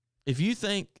 If you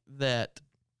think that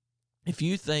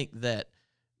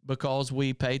because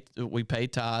we pay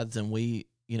tithes and we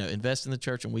invest in the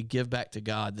church and we give back to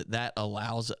God, that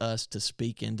allows us to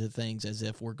speak into things as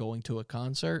if we're going to a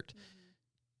concert,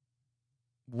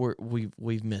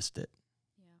 we've missed it.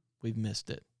 We've missed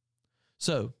it.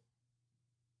 So,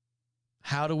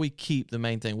 how do we keep the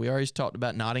main thing? We already talked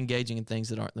about not engaging in things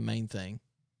that aren't the main thing.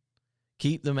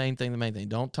 Keep the main thing the main thing.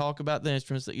 Don't talk about the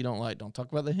instruments that you don't like. Don't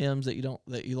talk about the hymns that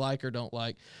you like or don't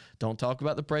like. Don't talk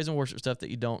about the praise and worship stuff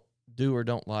that you don't do or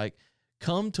don't like.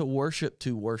 Come to worship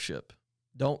to worship.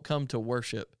 Don't come to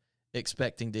worship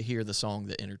expecting to hear the song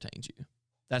that entertains you.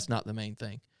 That's not the main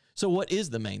thing. So what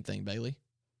is the main thing, Bailey?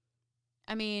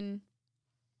 I mean,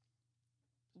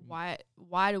 why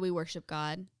do we worship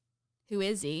God? Who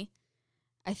is he?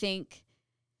 I think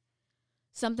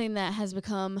something that has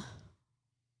become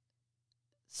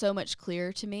so much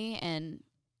clearer to me, and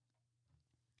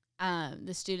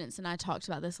the students and I talked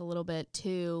about this a little bit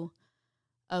too,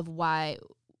 of why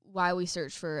we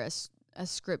search for a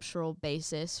scriptural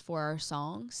basis for our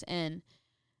songs. And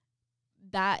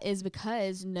that is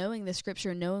because knowing the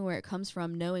scripture, knowing where it comes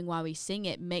from, knowing why we sing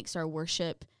it makes our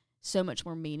worship so much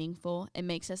more meaningful. It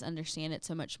makes us understand it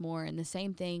so much more. And the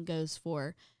same thing goes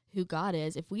for who God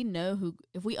is. If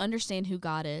we understand who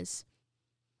God is,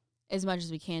 as much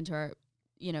as we can to our,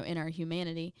 in our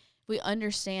humanity, if we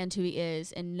understand who he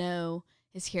is and know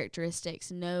his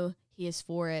characteristics, know he is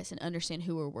for us, and understand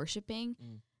who we're worshiping,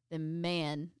 then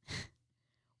man,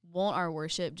 won't our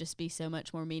worship just be so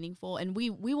much more meaningful? And we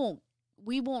won't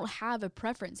have a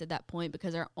preference at that point,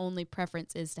 because our only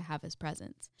preference is to have his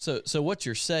presence. So what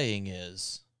you're saying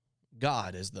is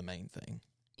God is the main thing.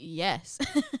 Yes.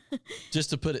 Just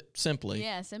to put it simply.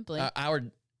 Yeah, simply.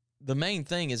 The main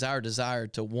thing is our desire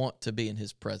to want to be in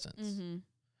his presence. Mm-hmm.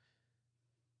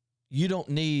 You don't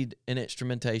need an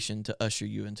instrumentation to usher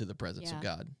you into the presence of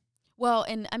God. Well,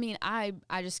 and I mean, I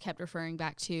just kept referring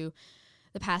back to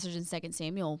the passage in 2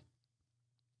 Samuel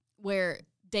where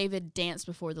David danced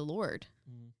before the Lord.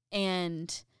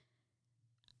 And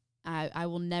I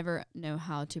will never know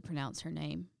how to pronounce her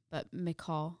name, but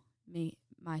Michal. There's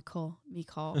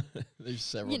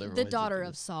several different the ways daughter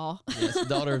of Saul. Yes,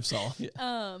 daughter of Saul.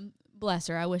 Yeah. Bless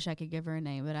her. I wish I could give her a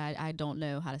name, but I don't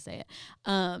know how to say it.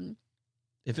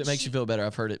 If it makes you feel better,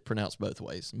 I've heard it pronounced both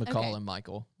ways. Michal and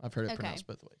Michael. I've heard it pronounced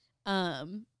both ways.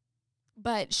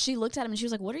 But she looked at him and she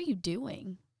was like, "What are you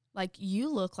doing? Like, you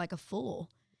look like a fool."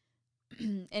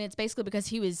 And it's basically because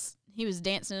he was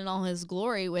dancing in all his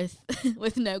glory with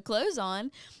with no clothes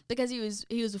on, because he was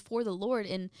before the Lord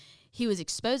and he was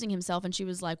exposing himself. And she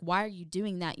was like, "Why are you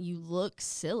doing that? You look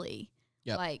silly.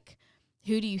 Yep. Like,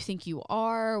 who do you think you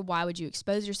are? Why would you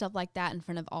expose yourself like that in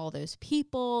front of all those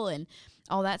people and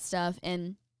all that stuff?"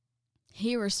 And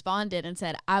he responded and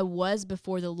said, "I was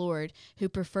before the Lord, who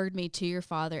preferred me to your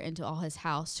father and to all his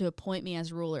house, to appoint me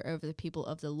as ruler over the people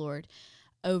of the Lord,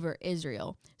 over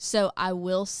Israel. So I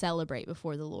will celebrate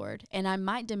before the Lord, and I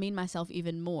might demean myself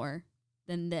even more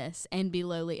than this and be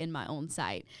lowly in my own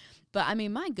sight." But I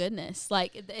mean, my goodness,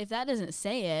 like, if that doesn't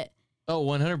say it. Oh,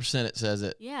 100% it says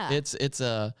it. Yeah. It's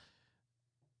a,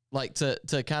 like,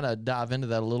 to kind of dive into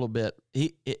that a little bit.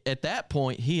 At that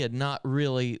point, he had not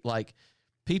really, like,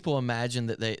 people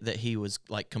imagined that he was,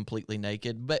 like, completely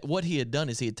naked. But what he had done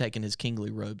is he had taken his kingly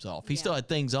robes off. He still had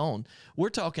things on. We're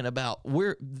talking about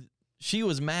she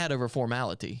was mad over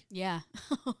formality. Yeah.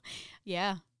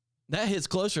 Yeah. That hits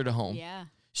closer to home. Yeah.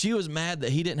 She was mad that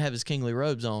he didn't have his kingly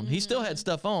robes on. He still had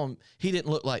stuff on. He didn't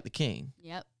look like the king.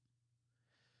 Yep.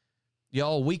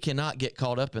 Y'all, we cannot get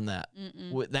caught up in that.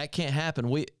 That can't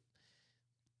happen.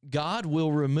 God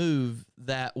will remove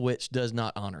that which does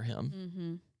not honor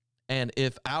him. And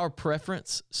if our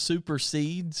preference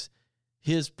supersedes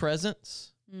his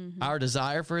presence, our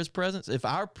desire for his presence, if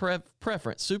our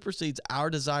preference supersedes our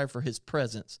desire for his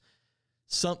presence,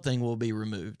 something will be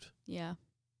removed. Yeah.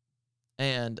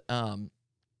 And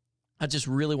I just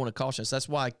really want to caution us. That's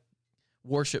why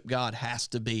worship God has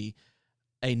to be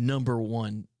the number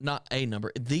one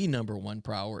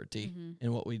priority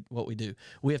in what we do.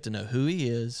 We have to know who he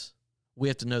is. We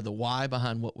have to know the why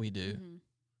behind what we do.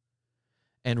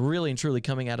 And really and truly,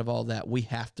 coming out of all that, we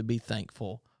have to be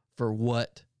thankful for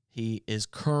what he is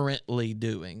currently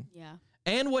doing. Yeah.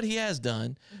 And what he has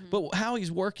done, but how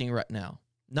he's working right now.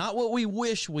 Not what we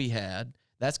wish we had.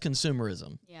 That's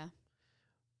consumerism. Yeah.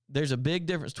 There's a big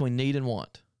difference between need and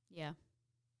want. Yeah.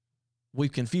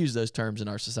 We've confused those terms in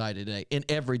our society today, in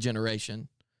every generation.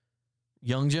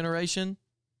 Young generation,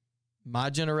 my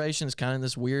generation is kind of in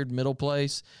this weird middle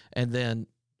place, and then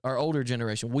our older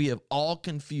generation, we have all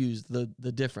confused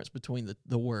the difference between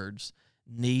the words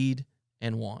need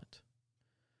and want.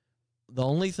 The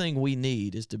only thing we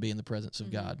need is to be in the presence of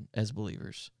God as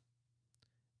believers.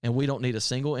 And we don't need a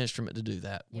single instrument to do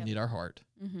that. We need our heart.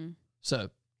 So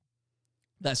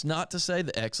that's not to say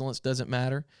that excellence doesn't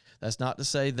matter. That's not to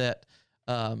say that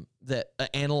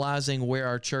analyzing where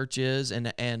our church is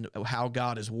and how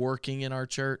God is working in our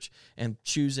church and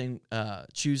choosing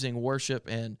worship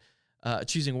and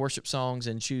choosing worship songs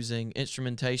and choosing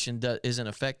instrumentation isn't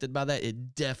affected by that.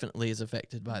 It definitely is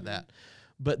affected by that.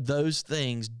 But those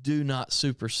things do not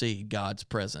supersede God's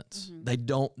presence. They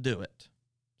don't do it.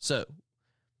 So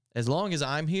as long as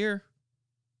I'm here,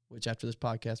 which after this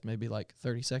podcast may be like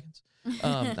 30 seconds,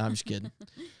 I'm just kidding.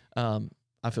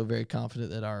 I feel very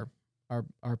confident that our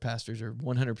pastors are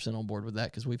 100% on board with that,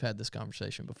 because we've had this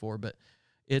conversation before. But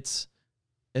it's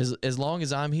as long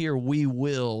as I'm here, we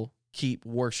will keep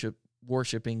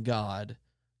worshiping God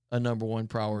a number one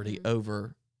priority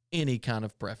over any kind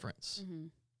of preference.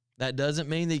 That doesn't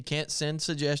mean that you can't send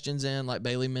suggestions in, like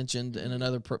Bailey mentioned in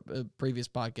another previous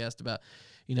podcast about,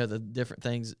 the different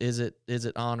things. Is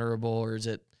it honorable, or is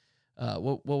it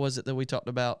what was it that we talked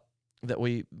about, that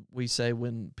we say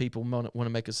when people want to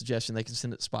make a suggestion, they can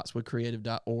send it to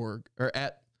spotswoodcreative.org or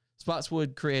at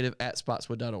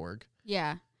spotswoodcreative@spotswood.org.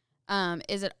 Yeah.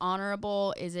 Is it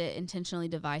honorable? Is it intentionally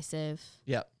divisive?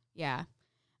 Yep. Yeah.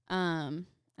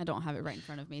 I don't have it right in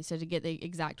front of me. So to get the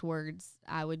exact words,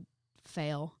 I would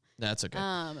fail. That's okay.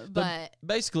 But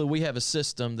basically, we have a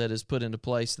system that is put into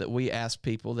place that we ask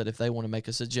people that if they want to make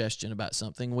a suggestion about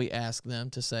something, we ask them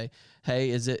to say, hey,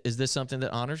 is this something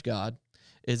that honors God?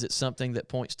 Is it something that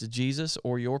points to Jesus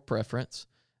or your preference?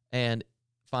 And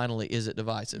finally, is it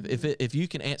divisive? Mm-hmm. If you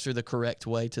can answer the correct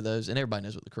way to those, and everybody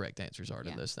knows what the correct answers are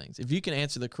to those things. If you can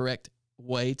answer the correct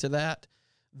way to that,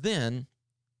 then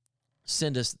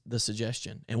send us the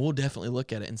suggestion, and we'll definitely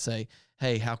look at it and say,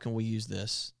 hey, how can we use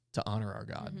this to honor our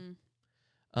God?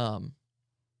 Mm-hmm.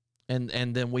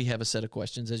 And then we have a set of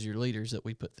questions as your leaders that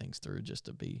we put things through just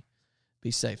to be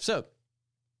safe. So,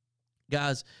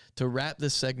 guys, to wrap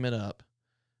this segment up,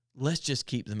 let's just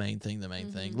keep the main thing.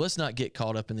 Let's not get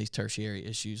caught up in these tertiary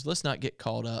issues. Let's not get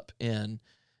caught up in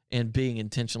being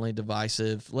intentionally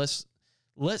divisive. Let's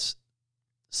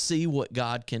see what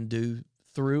God can do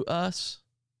through us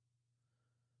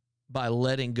by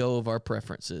letting go of our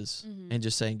preferences and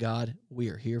just saying, God, we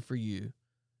are here for you.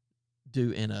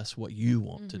 Do in us what you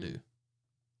want to do.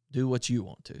 Do what you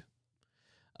want to.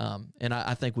 And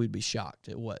I think we'd be shocked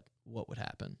at what would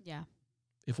happen. Yeah.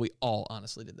 If we all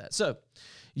honestly did that. So,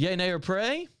 yay, nay, or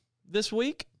pray this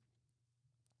week.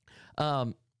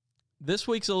 This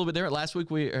week's a little bit different.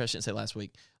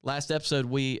 Last episode,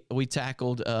 we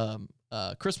tackled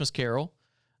Christmas Carol.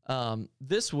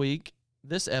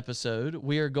 This episode,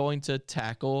 we are going to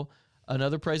tackle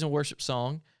another praise and worship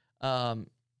song.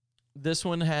 This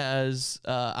one has,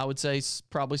 I would say,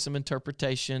 probably some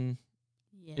interpretation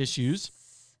issues.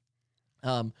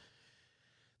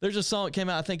 There's a song that came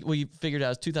out, I think we figured out, it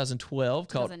was 2012.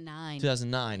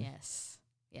 2009. Yes.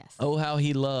 Oh, How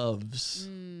He Loves,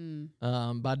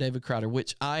 by David Crowder,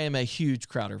 which I am a huge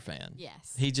Crowder fan.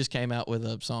 Yes. He just came out with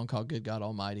a song called Good God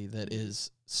Almighty that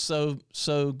is so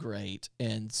great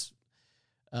and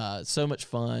so much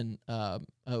fun.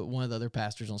 One of the other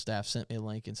pastors on staff sent me a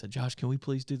link and said, Josh, can we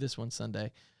please do this one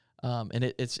Sunday? And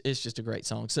it's just a great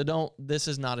song. So this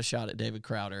is not a shot at David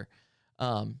Crowder.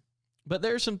 But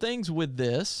there's some things with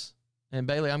this, and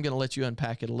Bailey, I'm going to let you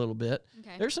unpack it a little bit.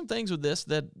 Okay. There's some things with this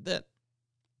that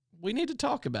we need to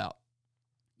talk about.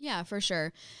 Yeah, for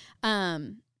sure.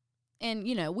 And,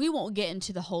 we won't get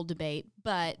into the whole debate,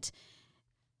 but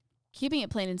keeping it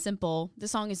plain and simple, the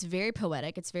song is very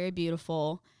poetic. It's very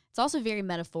beautiful. It's also very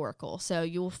metaphorical. So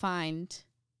you will find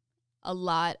a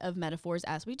lot of metaphors,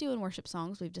 as we do in worship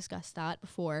songs. We've discussed that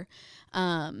before.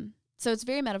 So it's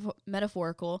very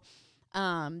metaphorical.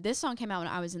 This song came out when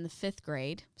I was in the 5th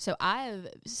grade. So I have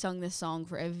sung this song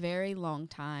for a very long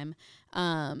time.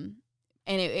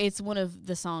 And it's one of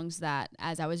the songs that,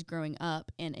 as I was growing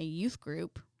up in a youth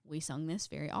group, we sung this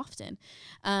very often.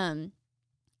 And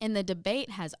the debate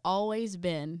has always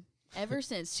been, ever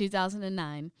since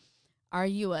 2009, are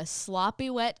you a sloppy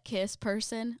wet kiss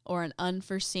person or an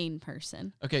unforeseen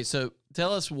person? Okay, so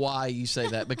tell us why you say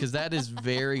that, because that is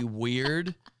very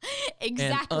weird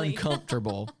Exactly. and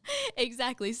uncomfortable.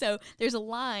 Exactly. So there's a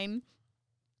line,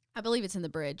 I believe it's in the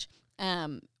bridge,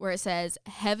 where it says,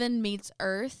 heaven meets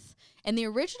earth. And the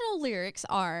original lyrics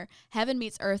are, heaven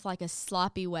meets earth like a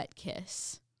sloppy wet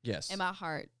kiss. Yes. And my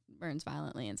heart burns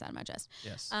violently inside my chest.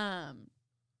 Yes.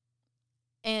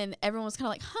 And everyone was kind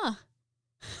of like, huh.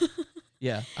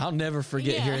 Yeah. I'll never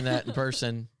forget hearing that in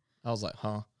person. I was like,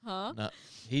 huh? No,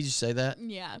 he just say that?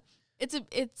 Yeah.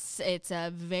 It's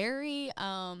a very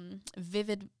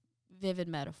vivid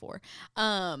metaphor.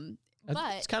 But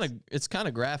it's kind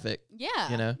of graphic.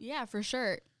 Yeah. Yeah, for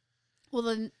sure. Well,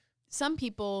 then some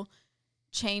people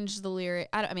changed the lyric.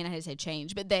 I had to say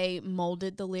change, but they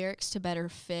molded the lyrics to better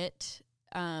fit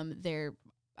their,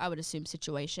 I would assume,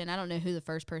 situation. I don't know who the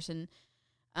first person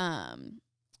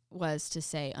was to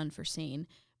say unforeseen,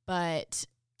 but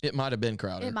it might have been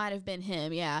Crowder. It might have been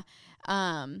him, yeah.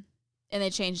 And they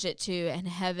changed it to, and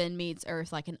heaven meets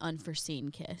earth like an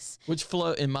unforeseen kiss. Which,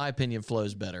 in my opinion,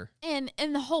 flows better. And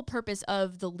the whole purpose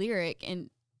of the lyric, and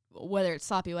whether it's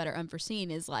sloppy wet or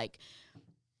unforeseen, is like,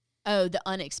 oh, the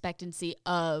unexpectancy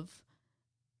of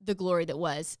the glory that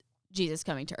was Jesus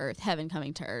coming to earth, heaven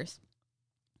coming to earth.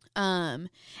 And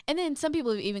then some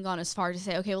people have even gone as far to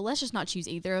say, okay, well, let's just not choose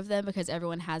either of them because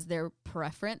everyone has their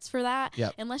preference for that.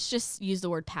 Yep. And let's just use the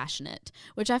word passionate,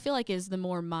 which I feel like is the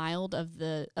more mild of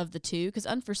the two, because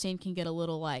unforeseen can get a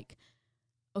little like,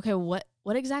 okay, what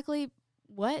exactly,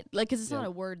 what? Like, because it's not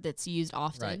a word that's used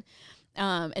often.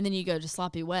 Right. And then you go to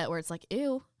sloppy wet where it's like,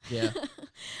 ew. Yeah.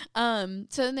 So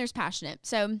then there's passionate.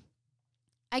 So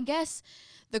I guess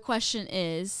the question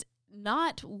is,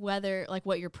 not whether, like,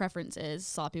 what your preference is,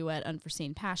 sloppy wet,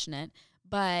 unforeseen, passionate,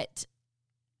 but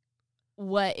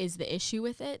what is the issue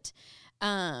with it?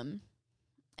 And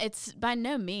it's by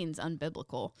no means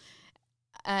unbiblical.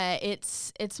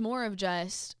 It's more of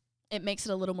just, it makes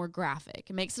it a little more graphic.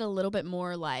 It makes it a little bit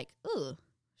more like, ooh,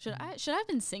 should I have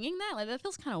been singing that? Like, that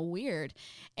feels kind of weird.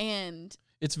 And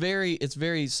it's very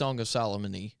Song of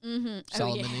Solomon-y. mm-hmm.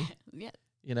 Solomon-y. Oh, yeah.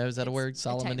 You know, is that a word? A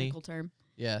Solomon-y? technical term.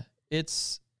 Yeah.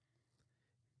 It's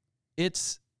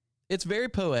very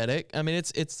poetic. I mean,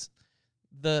 it's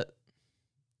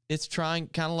trying,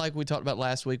 kind of like we talked about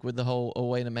last week with the whole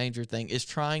away in a manger thing, is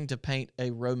trying to paint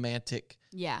a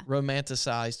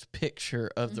romanticized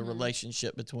picture of the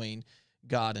relationship between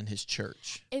God and his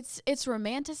church. It's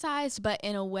romanticized, but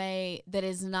in a way that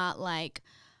is not like,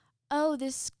 oh,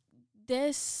 this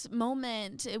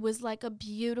moment, it was like a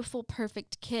beautiful,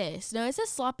 perfect kiss. No, it's a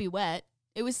sloppy wet.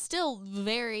 It was still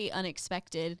very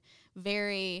unexpected,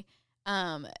 very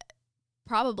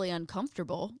probably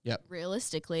uncomfortable,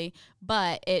 realistically,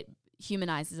 but it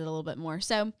humanizes it a little bit more.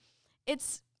 So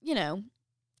it's,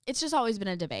 it's just always been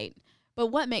a debate. But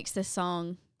what makes this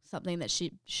song something that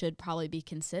should probably be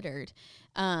considered?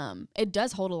 It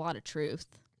does hold a lot of truth.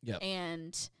 Yep.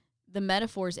 And the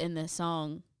metaphors in this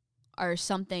song are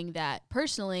something that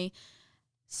personally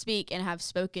speak and have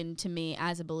spoken to me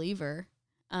as a believer.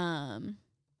 And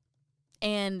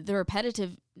the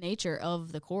repetitive nature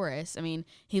of the chorus. I mean,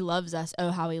 he loves us.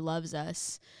 Oh, how he loves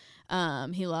us.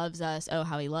 He loves us. Oh,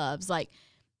 how he loves. Like,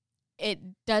 it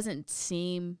doesn't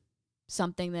seem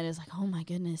something that is like, oh my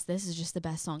goodness, this is just the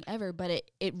best song ever. But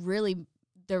it really,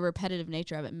 the repetitive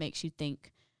nature of it makes you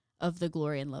think of the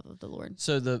glory and love of the Lord.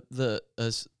 So the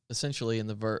essentially in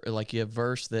the like you have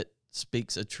verse that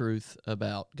speaks a truth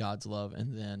about God's love,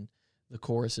 and then the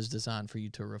chorus is designed for you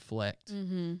to reflect.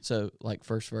 Mm-hmm. So, like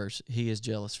first verse, he is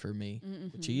jealous for me,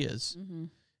 which he is. Mm-hmm.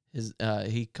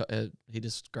 He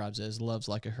describes it as loves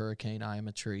like a hurricane. I am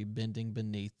a tree bending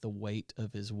beneath the weight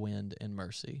of his wind and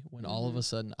mercy. When all of a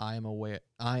sudden I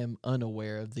am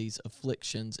unaware of these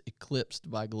afflictions, eclipsed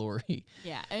by glory.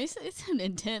 Yeah, it's an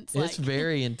intense. It's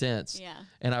very intense. Yeah,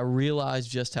 and I realize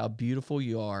just how beautiful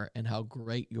you are and how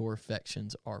great your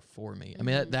affections are for me. I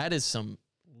mean, that is some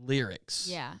lyrics.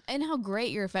 Yeah, and how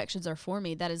great your affections are for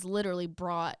me. That is literally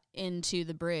brought into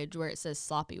the bridge where it says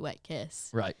sloppy wet kiss.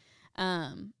 Right.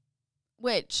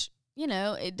 Which,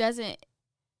 it doesn't,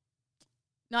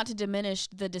 not to diminish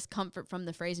the discomfort from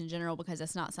the phrase in general, because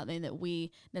that's not something that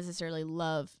we necessarily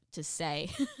love to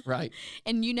say. Right.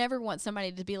 And you never want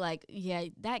somebody to be like, yeah,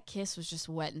 that kiss was just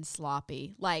wet and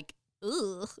sloppy. Like,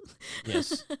 ugh.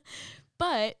 Yes.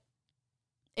 But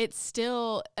it's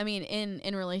still, I mean,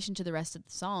 in relation to the rest of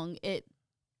the song, it's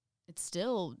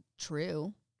still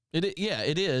true. It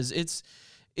is.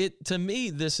 To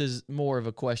me, this is more of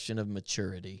a question of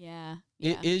maturity. Yeah.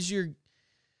 It is your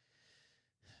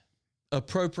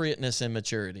appropriateness and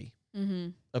maturity. Mm-hmm.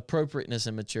 Appropriateness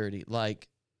and maturity. Like,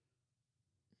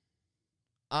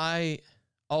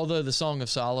 although the Song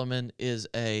of Solomon is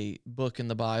a book in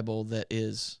the Bible that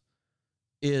is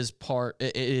truth,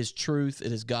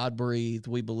 it is God breathed.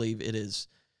 We believe it is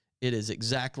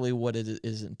exactly what it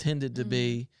is intended to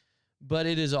be, but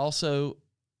it is also,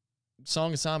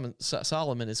 Song of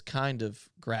Solomon is kind of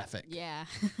graphic. Yeah.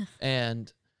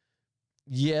 And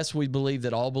yes, we believe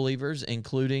that all believers,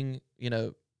 including,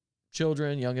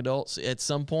 children, young adults, at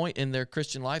some point in their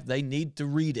Christian life, they need to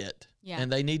read it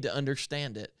and they need to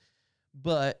understand it.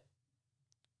 But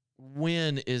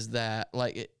when is that?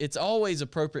 Like, it's always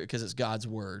appropriate because it's God's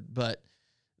word, but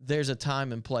there's a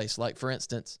time and place. Like, for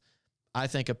instance, I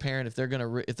think a parent, if they're going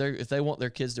to, if they want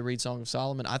their kids to read Song of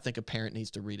Solomon, I think a parent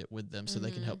needs to read it with them so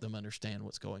they can help them understand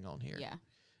what's going on here. Yeah.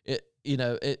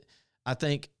 I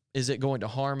think, is it going to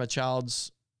harm a child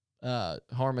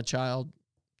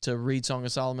to read Song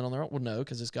of Solomon on their own? Well, no,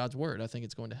 because it's God's word. I think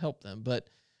it's going to help them. But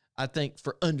I think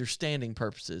for understanding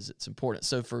purposes, it's important.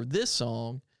 So for this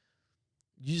song,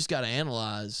 you just got to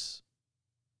analyze,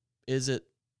 is it,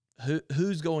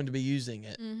 who's going to be using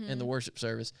it in the worship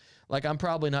service? Like, I'm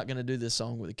probably not going to do this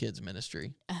song with a kids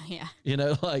ministry. Yeah.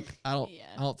 I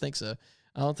don't think so.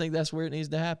 I don't think that's where it needs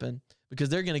to happen, because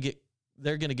they're going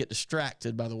to get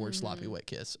distracted by the word sloppy wet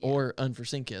kiss or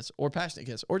unforeseen kiss or passionate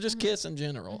kiss or just kiss in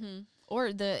general.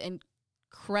 Or the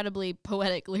incredibly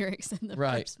poetic lyrics in the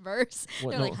first verse.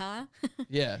 They're like, huh?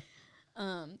 Yeah.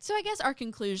 So I guess our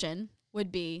conclusion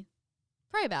would be,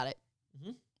 pray about it.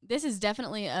 This is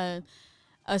definitely a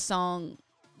song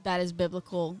that is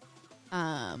biblical,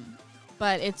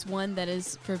 but it's one that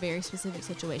is for very specific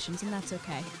situations, and that's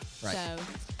okay. Right. So,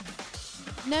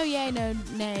 no yay, no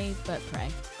nay, but pray.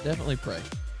 Definitely pray.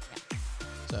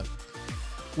 So,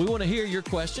 we want to hear your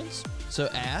questions, so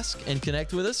ask and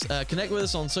connect with us. Connect with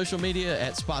us on social media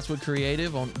at Spotswood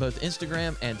Creative on both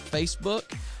Instagram and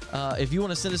Facebook. If you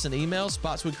want to send us an email,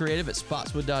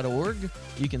 spotswoodcreative@spotswood.org.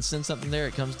 You can send something there.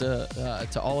 It comes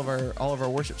to all of our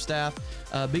worship staff.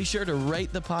 Be sure to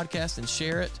rate the podcast and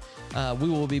share it. We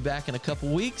will be back in a couple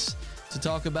weeks to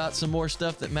talk about some more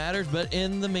stuff that matters. But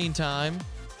in the meantime,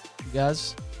 you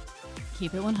guys,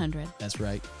 keep it 100. That's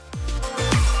right.